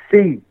unfortunately you could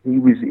see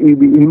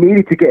he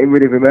needed to get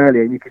rid of him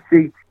earlier, and you could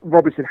see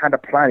Robinson had a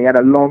plan. He had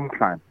a long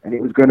plan, and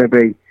it was going to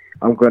be,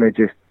 I'm going to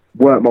just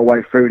work my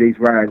way through these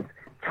rounds,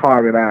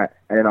 tire him out,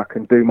 and then I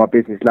can do my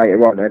business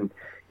later on. And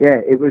yeah,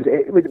 it was.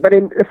 But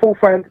in the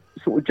fourth round,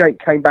 sort of Jake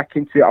came back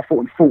into it. I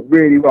thought he fought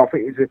really well. I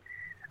think it was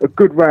a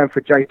good round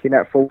for Jake in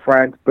that fourth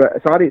round.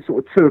 But so I did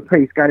sort of 2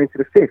 apiece going into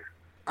the fifth.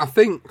 I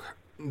think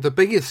the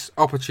biggest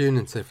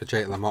opportunity for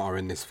Jake LaMotta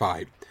in this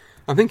fight,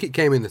 I think it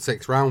came in the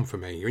 6th round for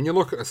me. When you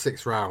look at the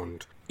 6th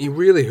round, he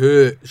really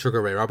hurt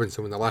Sugar Ray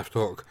Robinson with the left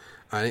hook,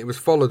 and it was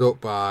followed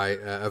up by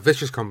a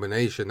vicious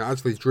combination that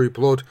actually drew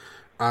blood,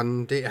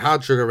 and it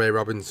had Sugar Ray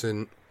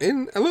Robinson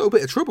in a little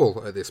bit of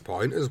trouble at this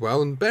point as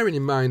well. And bearing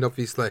in mind,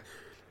 obviously,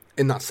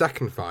 in that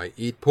second fight,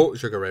 he'd put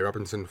Sugar Ray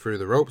Robinson through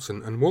the ropes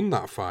and won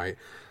that fight.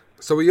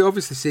 So he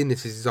obviously seen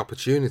this as his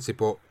opportunity,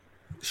 but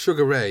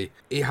Sugar Ray,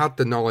 he had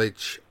the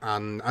knowledge,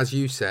 and as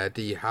you said,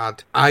 he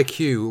had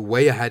IQ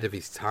way ahead of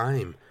his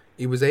time.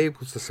 He was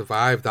able to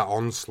survive that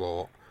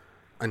onslaught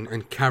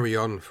and carry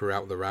on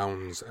throughout the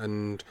rounds,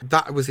 and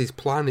that was his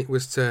plan. It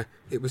was to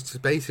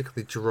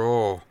basically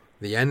draw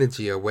the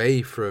energy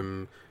away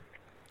from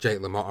Jake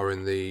LaMotta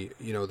and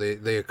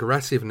the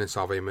aggressiveness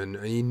of him,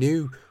 and he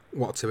knew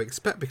what to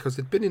expect because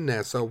they'd been in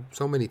there so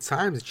many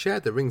times, they'd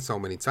shared the ring so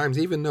many times,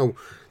 even though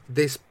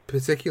this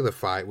particular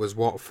fight was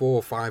 4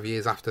 or 5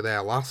 years after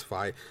their last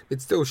fight,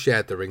 they'd still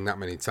shared the ring that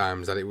many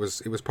times, and it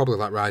was probably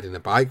like riding a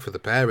bike for the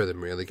pair of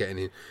them, really,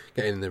 getting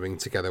in the ring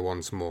together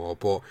once more.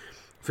 But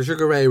for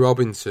Sugar Ray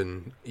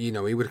Robinson, he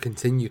would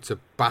continue to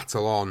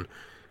battle on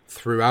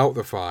throughout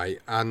the fight,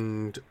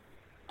 and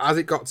as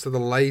it got to the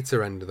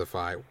later end of the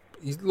fight,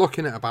 he's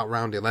looking at about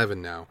round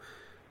 11 now.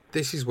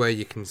 This is where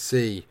you can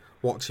see,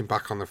 watching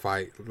back on the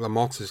fight,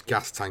 LaMotta's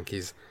gas tank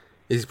is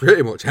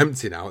pretty much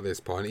empty now at this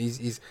point.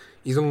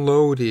 He's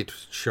unloaded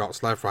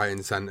shots left, right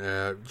and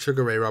centre.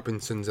 Sugar Ray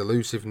Robinson's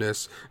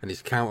elusiveness and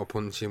his counter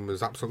punching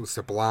was absolutely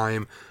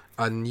sublime,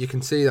 and you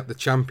can see that the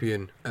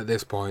champion at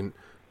this point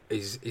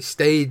is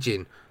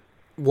staging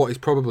what is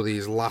probably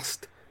his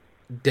last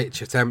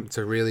ditch attempt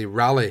to really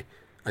rally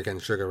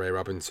against Sugar Ray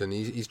Robinson.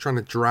 He's trying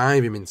to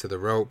drive him into the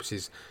ropes.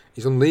 He's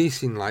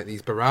unleashing like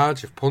these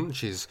barrage of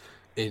punches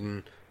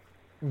in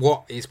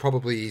what is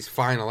probably his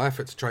final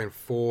effort to try and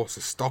force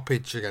a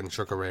stoppage against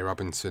Sugar Ray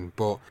Robinson.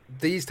 But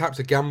these types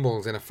of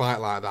gambles in a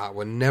fight like that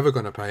were never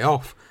going to pay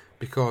off,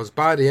 because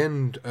by the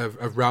end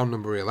of round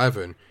number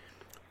 11,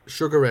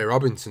 Sugar Ray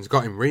Robinson's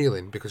got him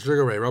reeling, because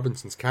Sugar Ray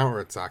Robinson's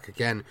counterattack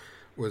again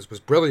was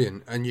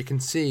brilliant, and you can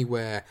see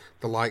where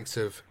the likes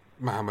of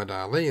Muhammad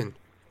Ali and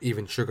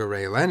even Sugar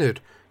Ray Leonard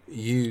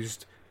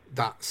used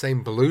that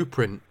same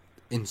blueprint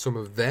in some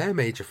of their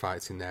major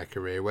fights in their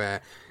career,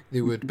 where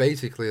they would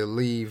basically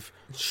leave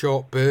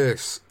short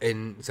bursts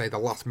in, say, the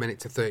last minute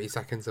to 30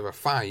 seconds of a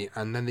fight,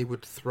 and then they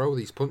would throw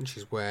these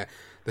punches where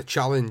the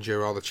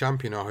challenger or the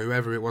champion or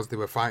whoever it was they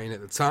were fighting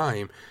at the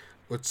time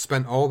would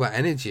spend all that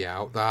energy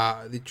out,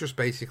 that they just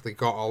basically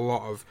got a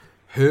lot of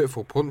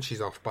hurtful punches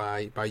off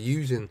by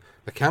using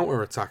the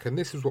counter-attack. And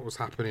this is what was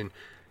happening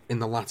in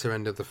the latter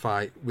end of the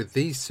fight with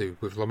these two,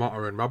 with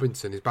LaMotta and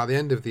Robinson, is by the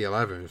end of the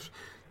 11th,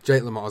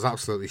 Jake LaMotta's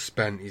absolutely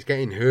spent. He's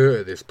getting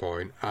hurt at this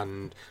point,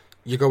 and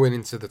you're going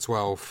into the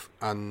 12th,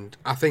 and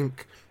I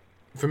think,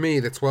 for me,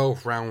 the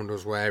 12th round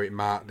was where it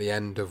marked the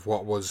end of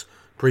what was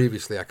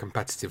previously a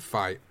competitive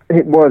fight.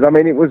 It was. I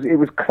mean, it was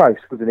close,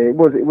 wasn't it? It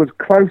was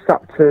close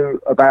up to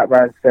about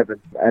round 7,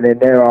 and then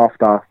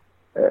thereafter,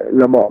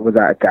 LaMotta was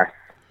out of gas.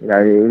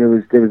 There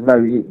was no,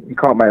 you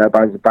can't make no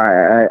bones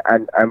about it.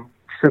 And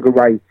Sugar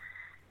Ray,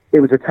 it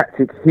was a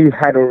tactic he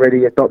had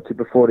already adopted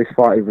before this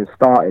fight even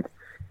started.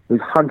 It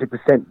was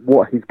 100%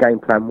 what his game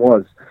plan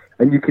was.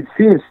 And you could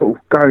see him sort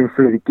of going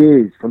through the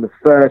gears from the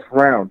first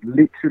round,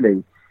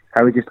 literally,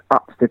 how he just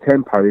ups the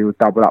tempo. He would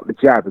double up the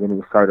jab, and then he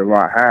would throw the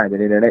right hand.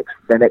 And then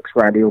the next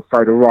round, he'll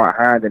throw the right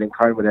hand, and then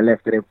come with the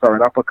left, and then throw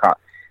an uppercut.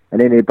 And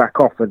then he'd back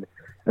off. And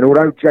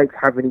although Jake's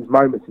having his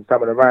moments in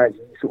some of the rounds,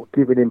 he's sort of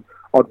giving him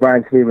odd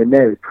rounds here and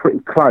there. It was pretty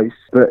close,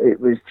 but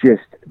it was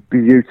just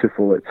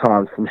beautiful at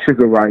times from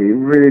Sugar Ray. It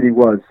really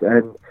was.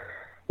 And,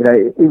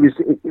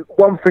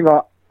 one thing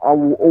I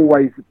will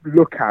always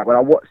look at when I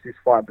watch this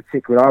fight in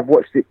particular, I've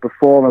watched it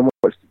before and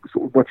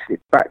watched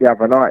it back the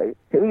other night,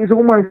 it was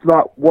almost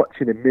like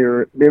watching a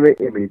mirror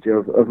image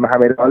of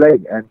Muhammad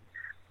Ali, and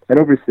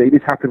obviously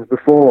this happens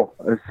before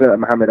a certain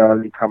Muhammad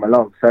Ali come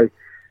along, so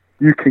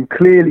you can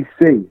clearly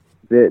see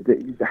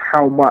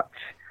how much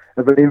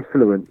of an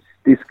influence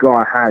this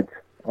guy had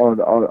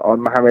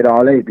on Muhammad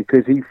Ali,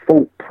 because he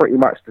fought pretty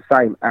much the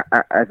same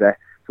as a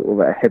sort of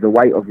a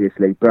heavyweight,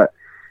 obviously, but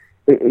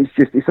it's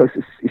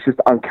just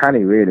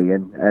uncanny, really,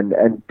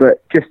 and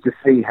but just to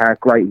see how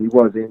great he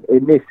was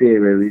in this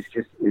era is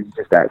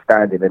just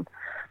outstanding,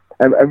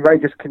 and Ray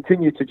just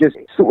continued to just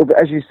sort of,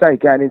 as you say,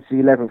 going into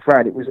the 11th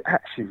round, it was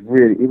actually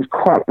it was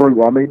quite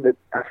brutal. I mean,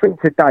 I think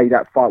today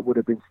that fight would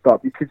have been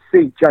stopped. You could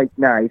see Jake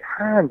now, his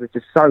hands are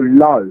just so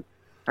low,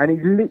 and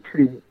he's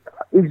literally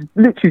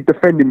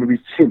defending with his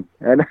chin,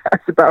 and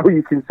that's about all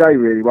you can say,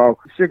 really. While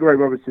Sugar Ray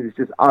Robinson is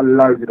just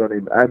unloaded on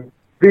him, and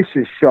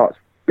vicious shots.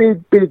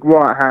 Big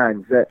right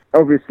hands that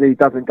obviously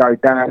doesn't go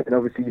down, and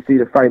obviously you see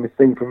the famous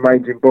thing from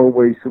Raging Bull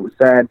where he's sort of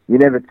saying, "You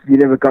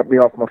never got me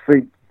off my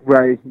feet,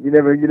 Ray. You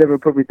never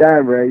put me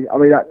down, Ray." I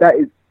mean, that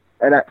is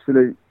an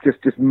absolute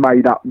just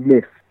made up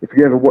myth. If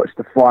you ever watch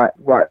the fight,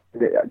 right,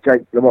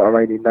 Jake LaMotta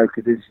ain't in no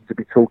condition to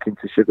be talking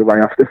to Sugar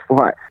Ray after the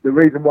fight. The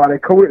reason why they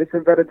call it the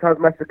St. Valentine's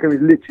Massacre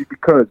is literally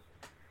because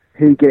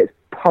he gets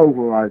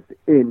pulverised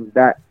in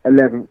that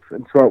 11th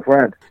and 12th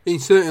round. He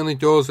certainly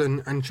does,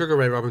 and Sugar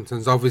Ray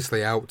Robinson's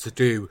obviously out to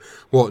do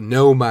what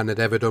no man had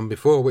ever done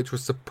before, which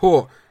was to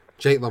put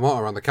Jake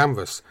LaMotta on the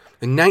canvas.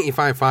 In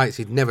 95 fights,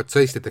 he'd never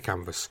tasted the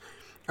canvas.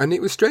 And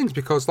it was strange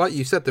because, like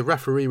you said, the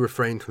referee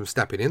refrained from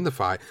stepping in the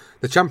fight.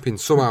 The champion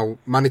somehow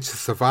managed to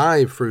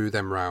survive through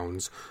them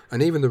rounds,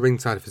 and even the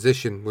ringside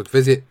physician would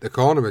visit the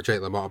corner of Jake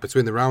LaMotta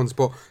between the rounds,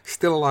 but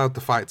still allowed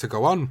the fight to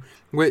go on,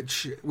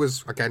 which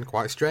was, again,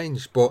 quite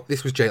strange. But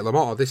this was Jake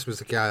LaMotta. This was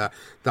the guy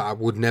that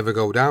would never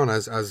go down,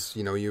 as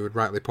you would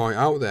rightly point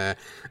out there.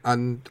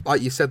 And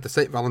like you said, the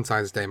St.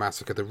 Valentine's Day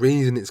Massacre, the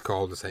reason it's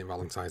called the St.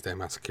 Valentine's Day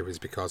Massacre is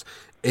because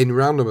in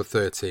round number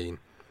 13,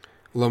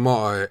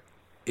 LaMotta,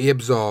 he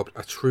absorbed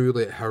a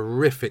truly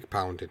horrific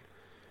pounding.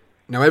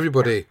 Now,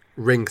 everybody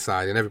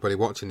ringside and everybody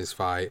watching this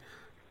fight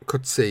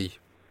could see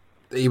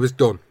that he was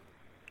done.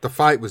 The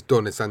fight was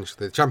done,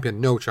 essentially. The champion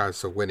had no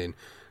chance of winning,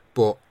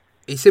 but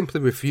he simply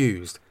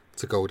refused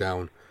to go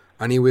down,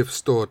 and he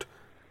withstood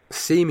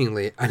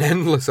seemingly an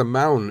endless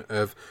amount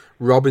of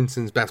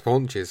Robinson's best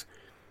punches,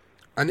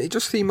 and it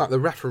just seemed like the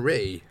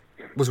referee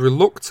was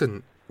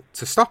reluctant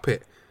to stop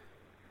it.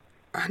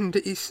 And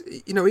he's,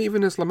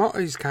 even as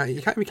LaMotta,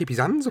 he can't even keep his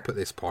hands up at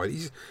this point.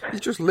 He's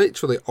just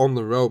literally on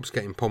the ropes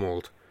getting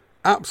pummeled.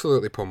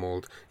 Absolutely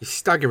pummeled. He's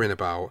staggering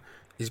about.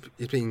 He's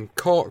being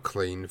caught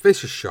clean.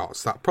 Vicious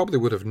shots that probably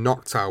would have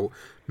knocked out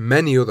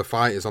many other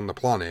fighters on the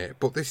planet.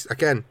 But this,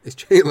 again, is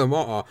Jake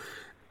LaMotta.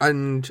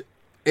 And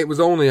it was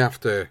only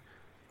after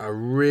a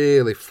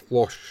really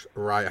flush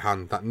right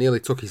hand that nearly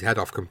took his head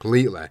off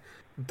completely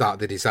that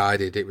they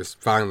decided it was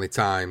finally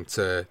time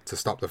to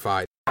stop the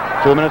fight.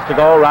 2 minutes to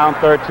go, round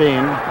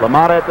 13.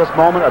 LaMotta at this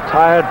moment, a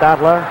tired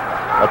battler,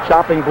 a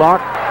chopping block.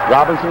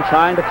 Robinson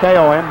trying to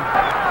KO him.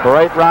 For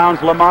 8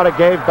 rounds, LaMotta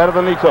gave better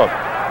than he took.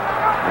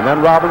 And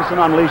then Robinson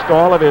unleashed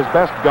all of his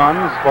best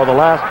guns for the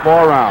last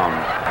 4 rounds.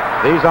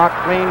 These are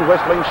clean,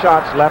 whistling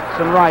shots, lefts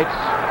and rights.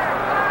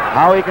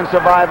 How he can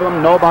survive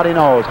them, nobody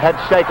knows. Head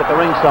shake at the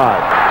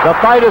ringside. The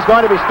fight is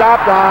going to be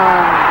stopped on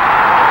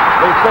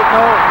the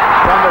signal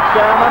from the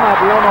chairman of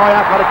the Illinois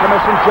Athletic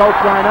Commission, Joe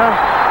Trainer,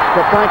 to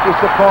Frankie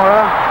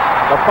Sikora.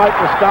 The fight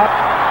was stopped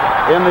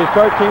in the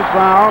 13th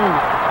round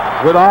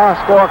with our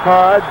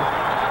scorecard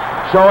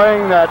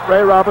showing that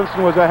Ray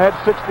Robinson was ahead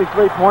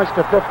 63 points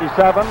to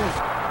 57.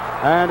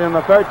 And in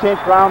the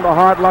 13th round, the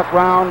hard luck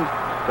round,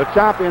 the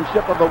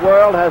championship of the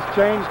world has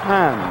changed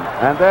hands.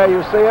 And there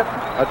you see it,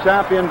 a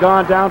champion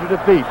gone down to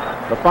defeat.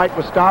 The fight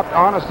was stopped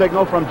on a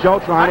signal from Joe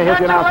Trainer. Here's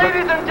the announcement.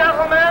 Ladies and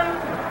gentlemen,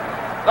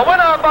 the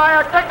winner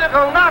by a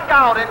technical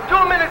knockout in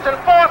 2 minutes and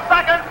 4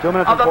 seconds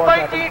of the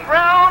 13th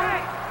round,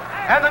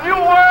 and the new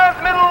world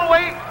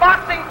middleweight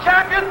boxing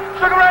champion,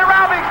 Sugar Ray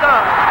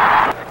Robinson.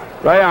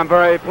 Ray, I'm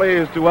very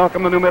pleased to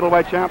welcome the new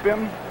middleweight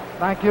champion.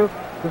 Thank you.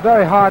 It's a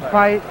very hard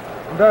fight.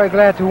 I'm very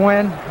glad to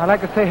win. I'd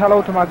like to say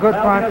hello to my good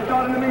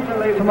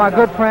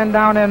friend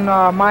down in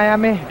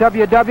Miami,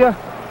 WW.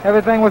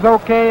 Everything was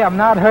okay. I'm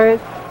not hurt,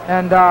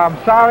 and I'm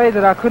sorry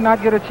that I could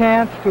not get a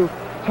chance to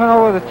turn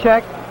over the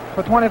check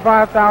for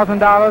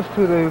 $25,000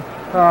 to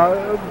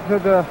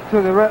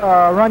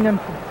the Runyon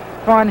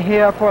Fund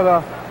here for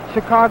the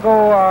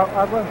Chicago.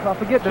 I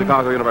forget the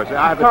Chicago University.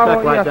 I have the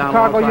check right down.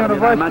 Chicago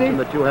University. I mentioned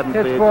that you hadn't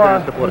the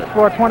chance to put it. It's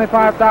for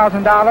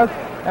 $25,000,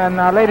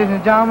 and ladies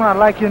and gentlemen, I'd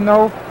like you to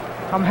know,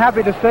 I'm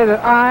happy to say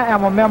that I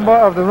am a member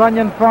of the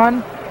Runyon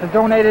Fund. Has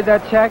donated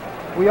that check.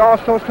 We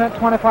also sent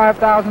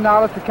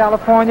 $25,000 to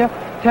California,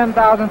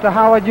 $10,000 to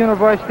Howard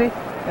University,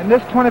 and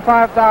this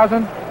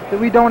 $25,000 that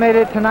we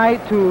donated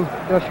tonight to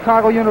the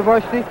Chicago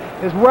University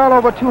is well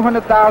over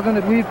 $200,000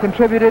 that we've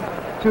contributed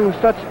to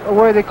such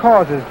worthy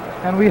causes,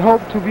 and we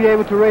hope to be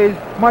able to raise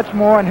much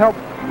more and help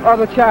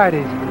other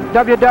charities.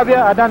 WW,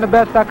 I've done the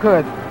best I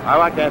could. I'd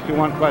like to ask you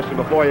one question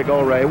before you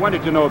go, Ray. When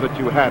did you know that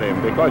you had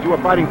him? Because you were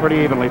fighting pretty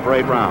evenly for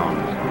 8 rounds.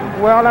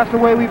 Well, that's the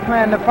way we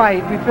planned the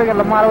fight. We figured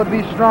LaMotta would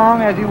be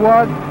strong as he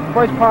was.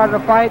 First part of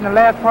the fight and the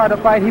last part of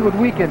the fight, he would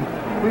weaken.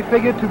 We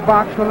figured to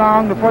box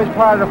along the first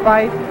part of the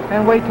fight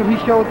and wait till he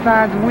showed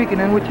signs of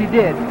weakening, which he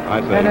did. I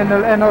see. And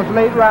in those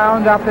late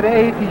rounds, after the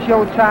 8th, he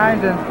showed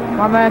signs, and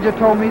my manager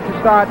told me to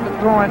start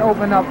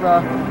open up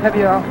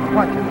heavier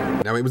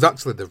punches. Now, it was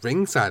actually the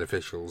ringside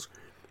officials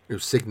who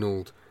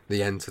signalled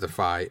the end to the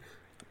fight.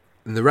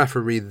 And the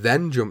referee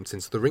then jumped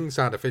in. So the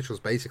ringside officials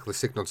basically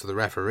signalled to the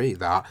referee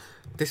that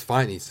this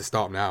fight needs to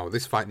stop now.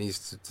 This fight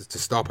needs to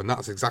stop. And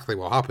that's exactly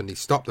what happened. He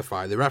stopped the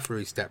fight. The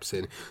referee steps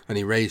in and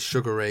he raised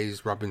Sugar Ray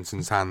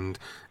Robinson's hand.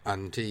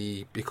 And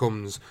he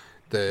becomes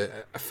the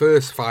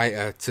first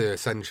fighter to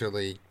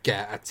essentially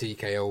get a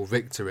TKO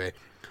victory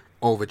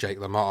over Jake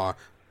LaMotta.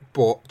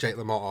 But Jake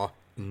LaMotta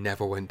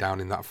never went down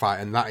in that fight,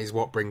 and that is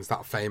what brings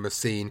that famous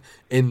scene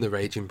in the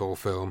Raging Bull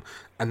film,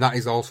 and that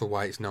is also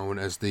why it's known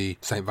as the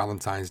St.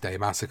 Valentine's Day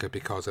Massacre,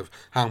 because of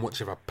how much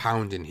of a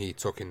pounding he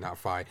took in that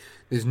fight.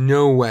 There's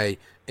no way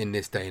in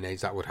this day and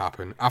age that would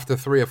happen. After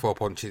 3 or 4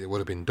 punches, it would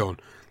have been done.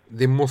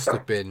 There must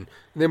have been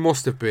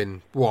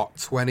what,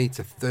 20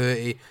 to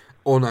 30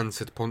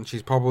 unanswered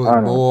punches, probably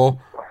more.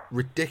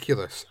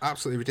 Ridiculous,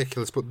 absolutely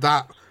ridiculous, but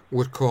that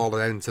would call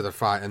an end to the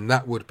fight, and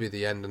that would be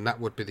the end, and that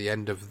would be the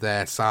end of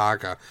their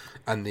saga,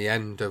 and the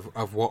end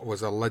of what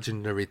was a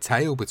legendary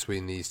tale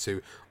between these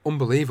two.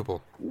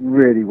 Unbelievable. It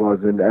really was,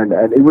 and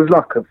it was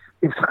like a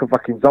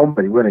fucking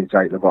zombie, wasn't it,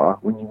 Jake LaMotta?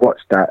 When you watch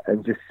that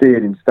and just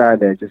seeing him stand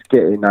there, just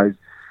getting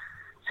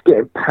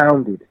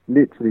pounded,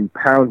 literally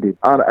pounded,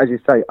 as you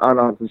say,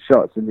 unanswered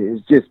shots, and it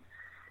was just,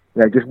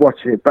 just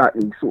watching it back,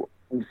 and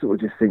you sort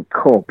of just think,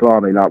 God,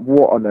 blimey, like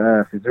what on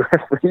earth is the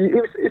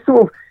referee? It's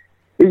sort of.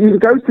 He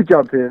goes to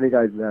jump in and he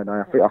goes, no,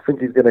 I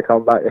think he's going to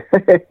come back.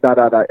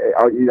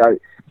 no,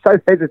 so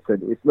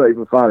hesitant, it's not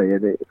even funny.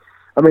 And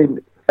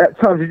at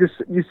times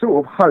you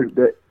sort of hope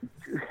that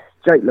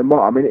Jake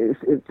LaMotta,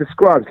 it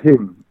describes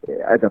him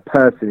as a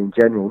person in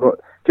general, not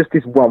just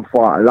this one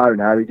fight alone,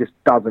 how he just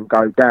doesn't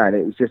go down.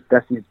 It's just,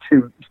 that's his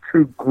true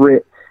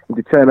grit and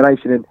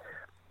determination.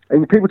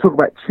 And people talk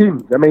about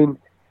chins. I mean,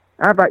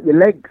 how about your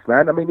legs,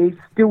 man? I mean, he's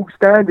still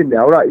standing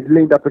there. All right, he's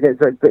leaned up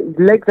against it, but his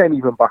legs ain't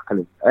even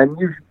buckling. And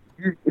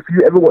if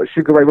you ever watch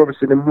Sugar Ray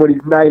Robinson and when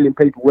he's nailing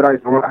people with those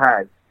right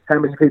hands, how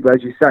many people,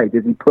 as you say,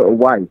 does he put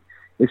away?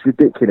 It's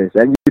ridiculous.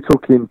 And you're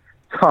talking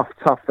tough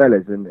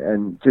fellas,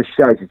 and just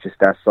shows you just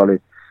how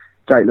solid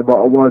Jake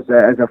LaMotta was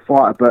as a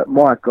fighter. But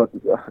my God,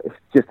 it's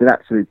just an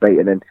absolute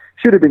beating, and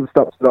should have been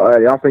stopped a lot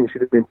earlier. I think it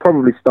should have been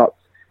probably stopped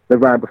the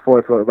round before,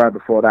 if not the round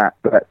before that.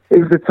 But it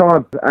was the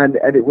time, and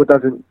it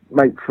doesn't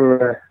make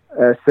for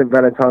a St.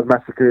 Valentine's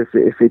Massacre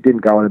if it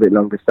didn't go on a bit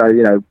longer. So,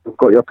 you know, we've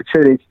got the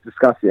opportunity to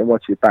discuss it and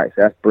watch it back.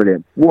 So that's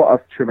brilliant. What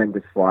a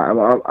tremendous fight,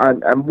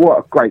 and what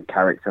a great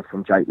character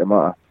from Jake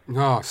LaMotta.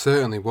 Oh,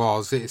 certainly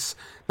was. It's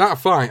that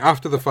fight,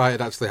 after the fight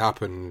had actually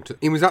happened,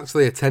 he was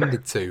actually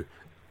attended to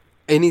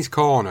in his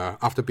corner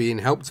after being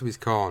helped to his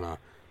corner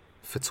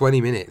for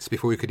 20 minutes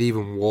before he could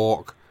even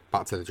walk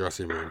back to the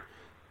dressing room.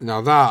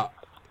 Now that,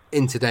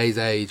 in today's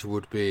age,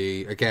 would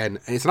be, again,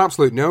 it's an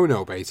absolute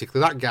no-no,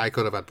 basically. That guy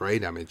could have had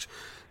brain damage.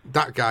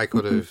 That guy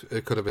could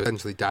have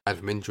essentially died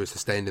from injury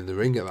sustained in the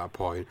ring at that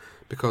point,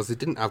 because they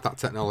didn't have that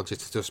technology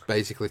to just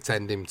basically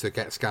send him to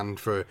get scanned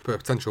for a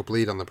potential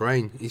bleed on the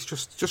brain. He's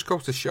just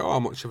goes to show how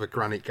much of a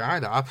granite guy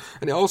that,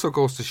 and it also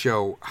goes to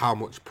show how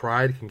much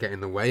pride can get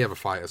in the way of a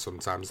fighter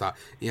sometimes, that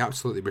he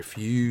absolutely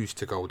refused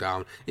to go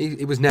down.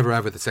 He was never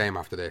ever the same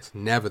after this,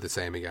 never the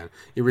same again.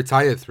 He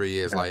retired 3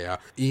 years later.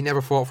 He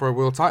never fought for a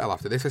world title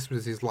after this. This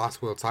was his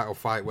last world title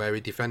fight, where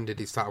he defended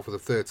his title for the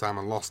third time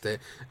and lost it,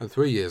 and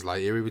 3 years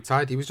later he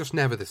retired. He was just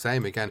never the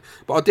same again.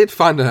 But I did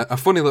find a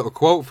funny little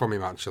quote from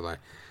him, actually,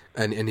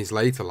 in his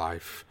later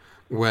life,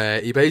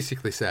 where he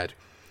basically said,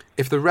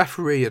 if the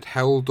referee had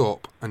held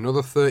up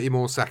another 30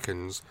 more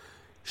seconds,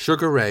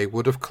 Sugar Ray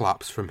would have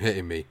collapsed from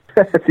hitting me.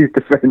 That's his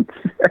defence.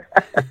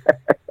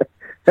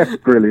 That's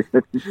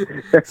brilliant.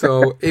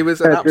 So he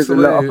was an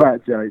absolute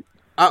legend.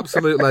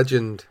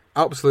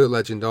 Absolute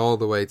legend all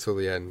the way till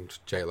the end,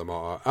 Jake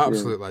LaMotta.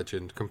 Absolute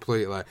legend,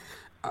 completely.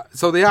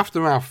 So the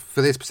aftermath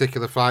for this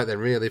particular fight then,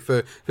 really,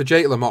 for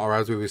Jake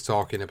LaMotta, as we was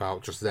talking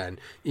about just then,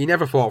 he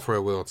never fought for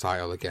a world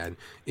title again.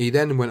 He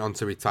then went on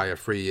to retire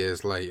 3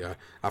 years later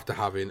after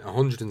having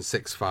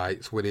 106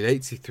 fights, winning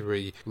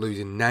 83,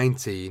 losing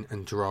 19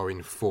 and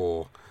drawing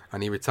 4.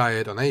 And he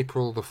retired on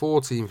April the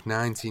 14th,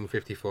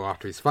 1954,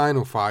 after his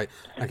final fight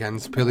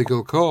against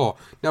Pilligal Kaur.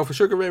 Now, for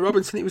Sugar Ray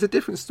Robinson, it was a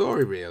different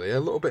story, really. A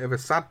little bit of a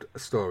sad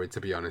story,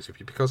 to be honest with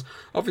you, because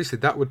obviously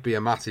that would be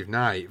a massive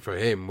night for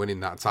him,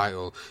 winning that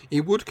title. He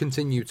would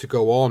continue to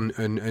go on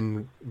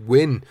and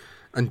win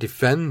and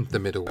defend the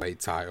middleweight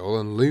title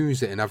and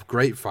lose it and have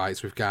great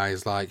fights with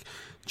guys like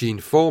Gene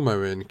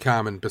Fullmer and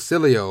Carmen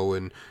Basilio.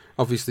 And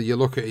obviously you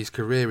look at his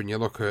career and you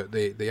look at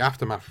the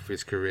aftermath of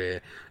his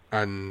career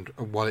and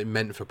what it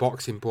meant for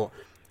boxing, but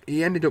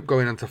he ended up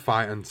going on to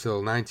fight until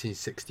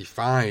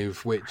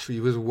 1965, which he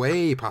was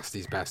way past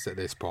his best at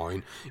this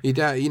point.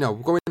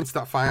 Going into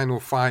that final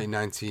fight in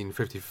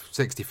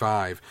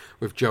 1965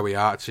 with Joey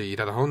Archie, he'd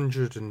had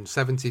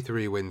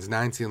 173 wins,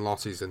 19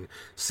 losses, and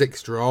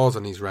 6 draws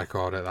on his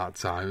record at that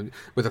time,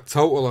 with a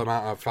total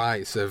amount of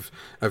fights of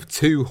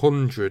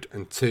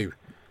 202.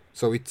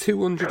 So with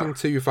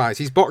 202 fights,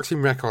 his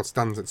boxing record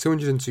stands at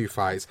 202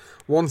 fights,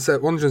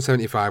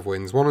 175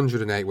 wins,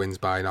 108 wins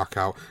by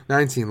knockout,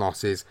 19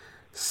 losses,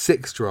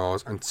 6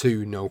 draws, and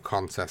 2 no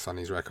contests on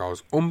his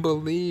records.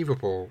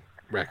 Unbelievable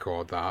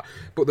record, that.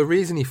 But the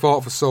reason he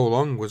fought for so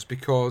long was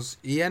because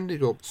he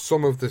ended up,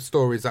 some of the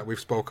stories that we've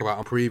spoke about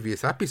on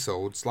previous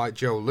episodes, like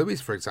Joe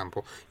Louis, for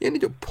example, he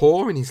ended up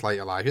poor in his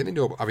later life. He ended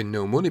up having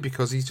no money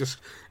because he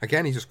just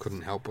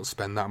couldn't help but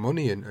spend that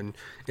money, and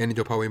he ended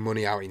up owing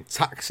money out in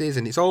taxes.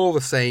 And it's all the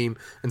same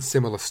and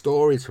similar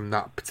stories from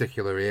that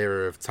particular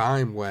era of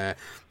time, where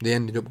they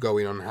ended up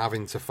going on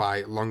having to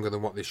fight longer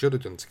than what they should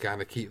have done to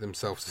kind of keep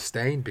themselves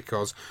sustained,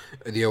 because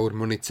they owed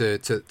money to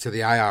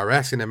the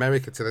IRS in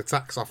America, to the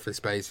tax office,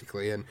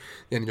 basically, and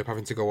they ended up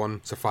having to go on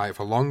to fight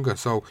for longer.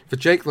 So for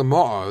Jake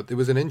LaMotta, there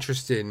was an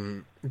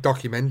interesting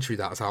documentary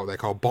that's out there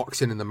called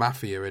Boxing and the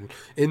Mafia, and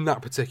in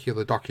that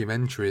particular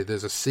documentary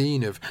there's a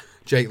scene of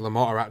Jake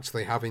LaMotta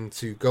actually having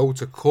to go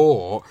to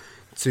court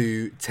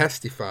to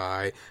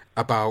testify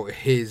about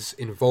his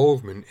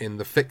involvement in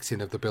the fixing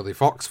of the Billy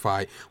Fox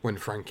fight when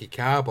Frankie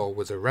Carbo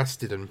was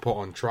arrested and put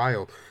on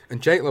trial.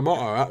 And Jake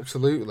LaMotta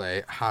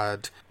absolutely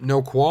had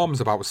no qualms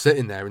about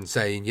sitting there and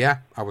saying, yeah,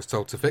 I was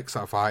told to fix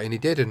that fight, and he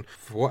did. And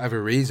for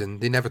whatever reason,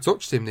 they never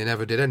touched him, they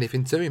never did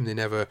anything to him, they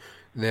never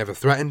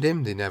threatened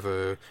him, they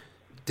never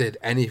did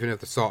anything of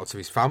the sort to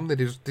his family.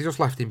 They just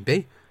left him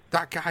be.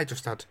 That guy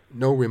just had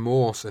no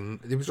remorse, and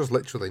there was just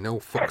literally no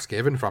fucks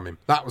given from him.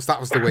 That was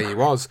the way he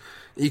was.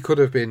 He could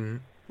have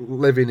been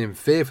living in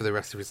fear for the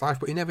rest of his life,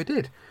 but he never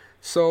did.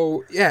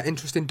 So, yeah,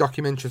 interesting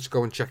documentary to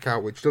go and check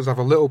out, which does have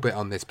a little bit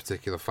on this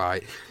particular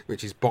fight,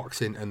 which is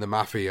Boxing and the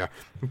Mafia.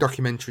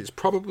 Documentary, it's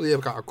probably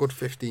got a good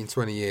 15,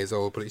 20 years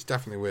old, but it's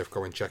definitely worth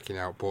going checking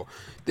out. But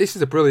this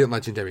is a brilliant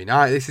legendary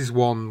night. This is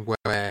one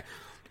where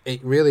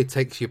it really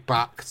takes you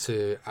back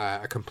to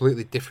a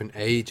completely different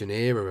age and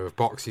era of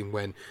boxing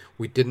when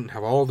we didn't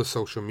have all the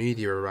social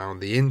media around,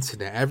 the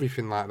internet,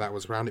 everything like that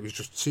was around. It was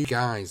just two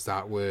guys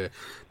that were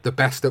the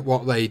best at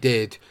what they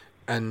did,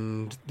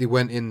 and they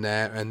went in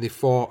there and they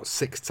fought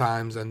 6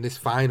 times, and this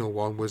final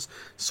one was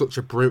such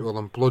a brutal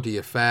and bloody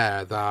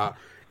affair that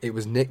it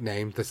was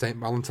nicknamed the St.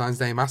 Valentine's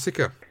Day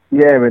Massacre.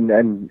 Yeah,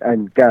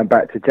 and going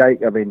back to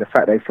Jake, I mean, the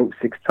fact they fought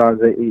 6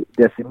 times,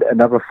 there's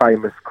another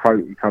famous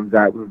quote he comes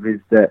out with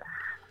is that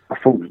I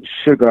fought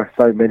Sugar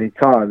so many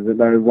times that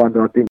no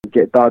wonder I didn't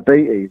get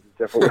diabetes.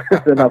 I thought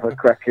that's another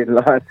cracking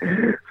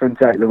line from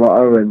Jake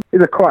LaMotta, and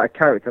he's quite a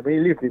character. I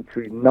mean, he lived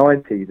into his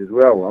 90s as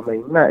well. I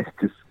mean, that's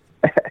just...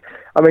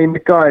 I mean, the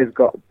guy's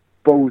got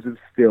balls of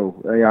steel.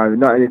 You know,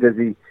 not only does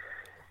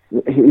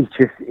he's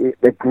just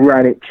the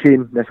granite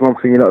chin. That's one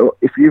thing. You know,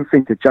 if you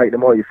think of Jake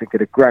LaMotta, you think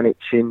of the granite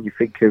chin. You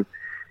think of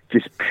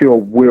just pure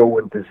will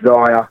and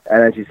desire.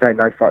 And as you say,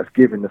 no fights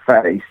given. The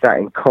fact that he sat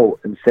in court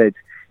and said,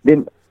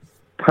 didn't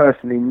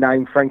personally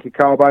name Frankie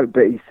Carbo,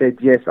 but he said,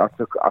 yes, I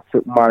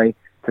took money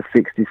to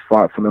fix this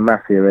fight from the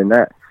mafia, and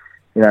that,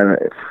 you know,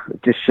 it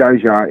just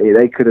shows you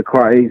they could have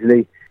quite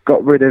easily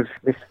got rid of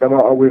Mr.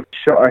 LaMotta with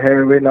shot of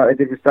heroin like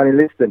they did with Sonny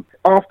Liston.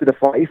 After the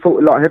fight, he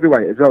fought a light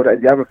heavyweight as well.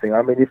 That's the other thing.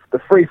 I mean,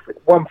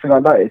 one thing I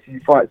noticed, he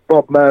fights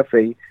Bob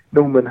Murphy,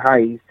 Norman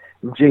Hayes,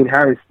 and Gene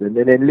Harrison,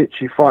 and then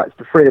literally fights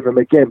the 3 of them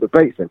again, but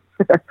beats them.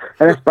 And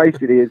that's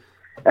basically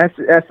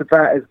that's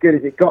about as good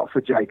as it got for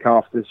Jake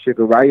after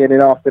Sugar Ray. And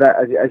then after that,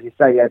 as you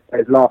say, he had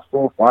his last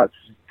 4 fights,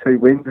 2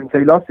 wins and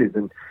 2 losses,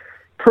 and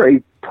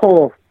pretty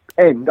poor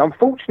end.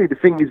 Unfortunately, the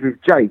thing is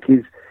with Jake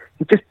is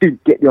he just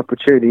didn't get the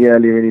opportunity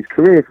earlier in his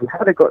career. If he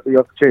had got the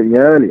opportunity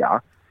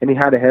earlier and he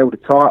had held a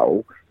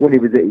title when he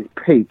was at his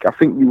peak, I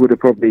think he would have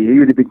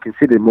been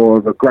considered more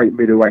of a great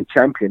middleweight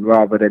champion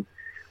rather than,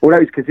 although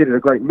he's considered a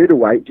great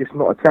middleweight, just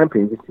not a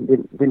champion. He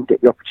didn't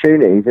get the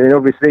opportunities. And then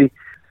obviously,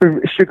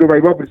 Sugar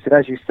Ray Robinson,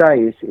 as you say,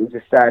 it was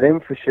a sad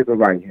end for Sugar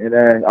Ray.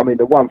 And I mean,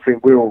 the one thing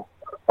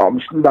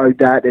no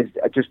doubt,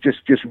 there's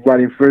just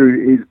running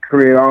through his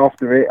career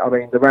after it. I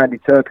mean, the Randy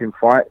Turpin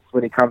fights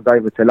when he comes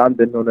over to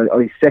London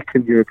on his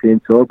second European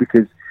tour,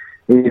 because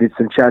he needed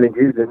some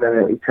challenges,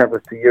 and he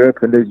travels to Europe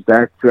and loses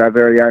to our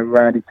very own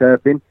Randy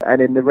Turpin.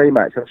 And in the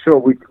rematch, I'm sure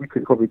we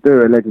could probably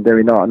do a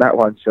legendary night on that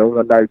one, Sean,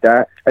 no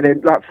doubt. And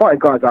then like fighting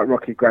guys like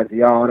Rocky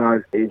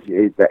Graziano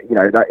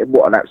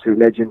what an absolute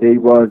legend he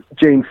was.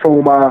 Gene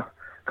Fullmer,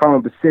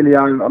 Carmen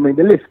Basilio. I mean,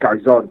 the list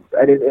goes on.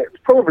 And it's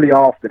probably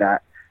after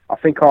that. I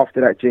think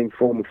after that Gene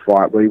Foreman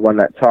fight where he won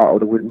that title,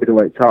 the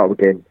middleweight title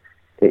again,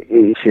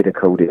 he should have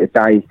called it a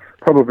day,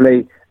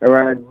 probably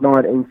around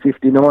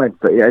 1959.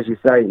 But as you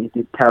say, he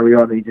did carry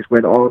on. He just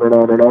went on and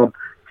on and on,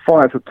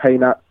 fighting for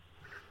peanuts,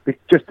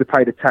 just to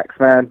pay the tax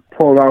man.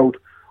 Poor old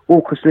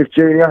Walker Smith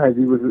Jr., as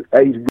he was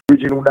his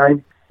original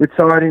name,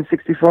 retired in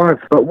 65.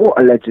 But what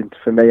a legend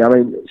for me. I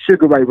mean,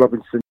 Sugar Ray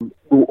Robinson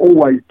will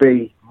always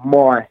be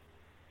my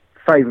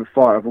favourite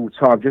fighter of all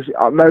time. Just,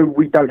 I know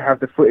we don't have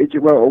the footage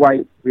at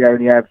welterweight. We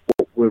only have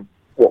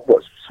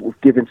what's sort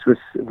of given to us,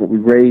 what we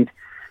read.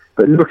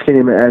 But looking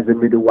at him as a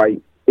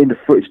middleweight, in the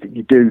footage that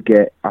you do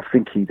get, I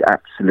think he's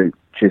absolute,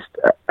 just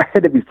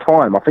ahead of his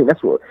time. I think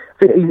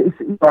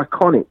he's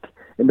iconic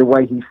in the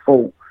way he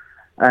fought.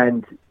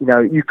 And, you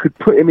know, you could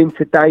put him in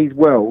today's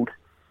world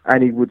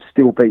and he would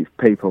still beat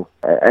people.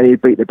 And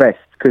he'd beat the best,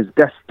 because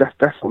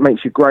that's what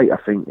makes you great, I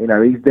think. You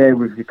know, he's there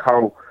with your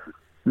Carl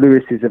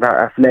Lewis's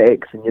about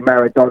athletics and your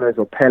Maradonas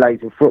or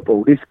Pele's in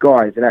football. This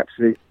guy is an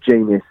absolute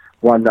genius,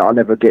 one that I'll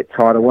never get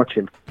tired of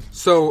watching.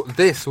 So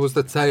this was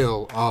the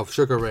tale of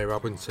Sugar Ray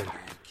Robinson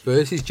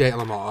versus Jake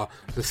LaMotta,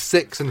 the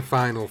 6th and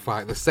final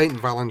fight, the St.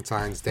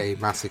 Valentine's Day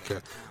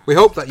Massacre. We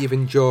hope that you've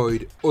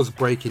enjoyed us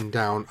breaking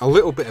down a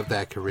little bit of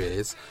their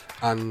careers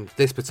and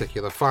this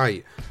particular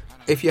fight.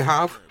 If you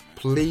have,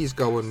 please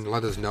go and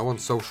let us know on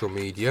social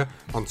media,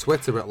 on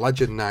Twitter at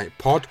Legend Night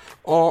Pod,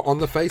 or on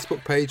the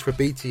Facebook page for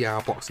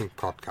BTR Boxing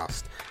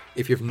Podcast.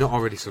 If you've not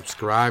already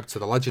subscribed to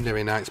the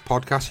Legendary Nights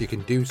podcast, you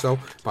can do so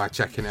by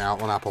checking it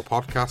out on Apple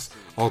Podcasts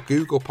or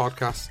Google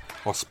Podcasts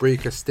or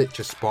Spreaker,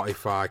 Stitcher,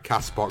 Spotify,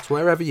 Castbox,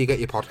 wherever you get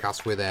your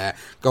podcasts, we're there.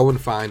 Go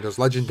and find us,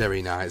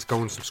 Legendary Nights,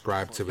 go and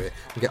subscribe to it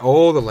and get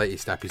all the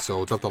latest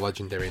episodes of the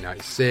Legendary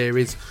Nights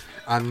series.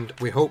 And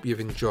we hope you've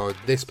enjoyed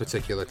this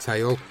particular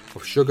tale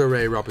of Sugar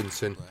Ray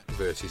Robinson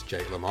versus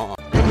Jake LaMotta.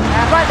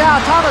 And right now,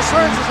 Thomas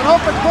Hearns is an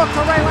open book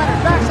to Ray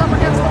Leonard. Backs up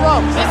against the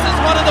ropes. This is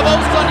one of the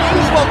most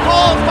unusual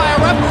calls by a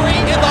referee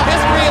in the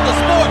history of the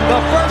sport.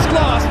 The first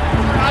loss.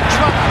 A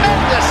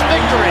tremendous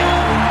victory.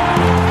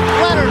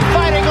 Leonard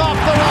fighting off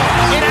the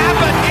ropes. It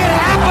happened. It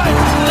happened.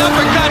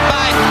 Uppercut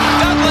by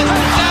Douglas.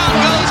 Down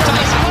goes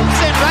Tyson.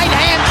 Thompson, right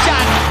hand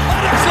shot.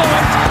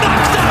 Excellent.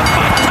 Knocks out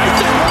by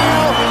Tyson.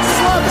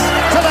 Slumps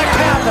to the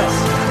canvas.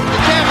 The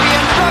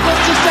champion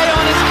struggles to stay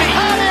on his feet.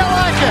 How do you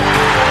like it?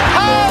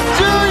 How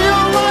do you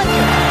like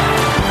it?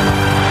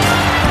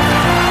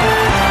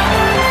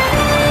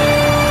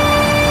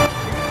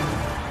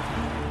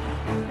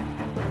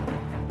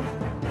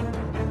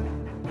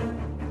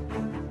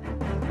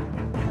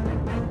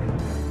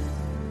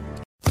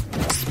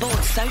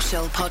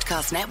 Social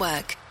Podcast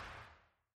Network.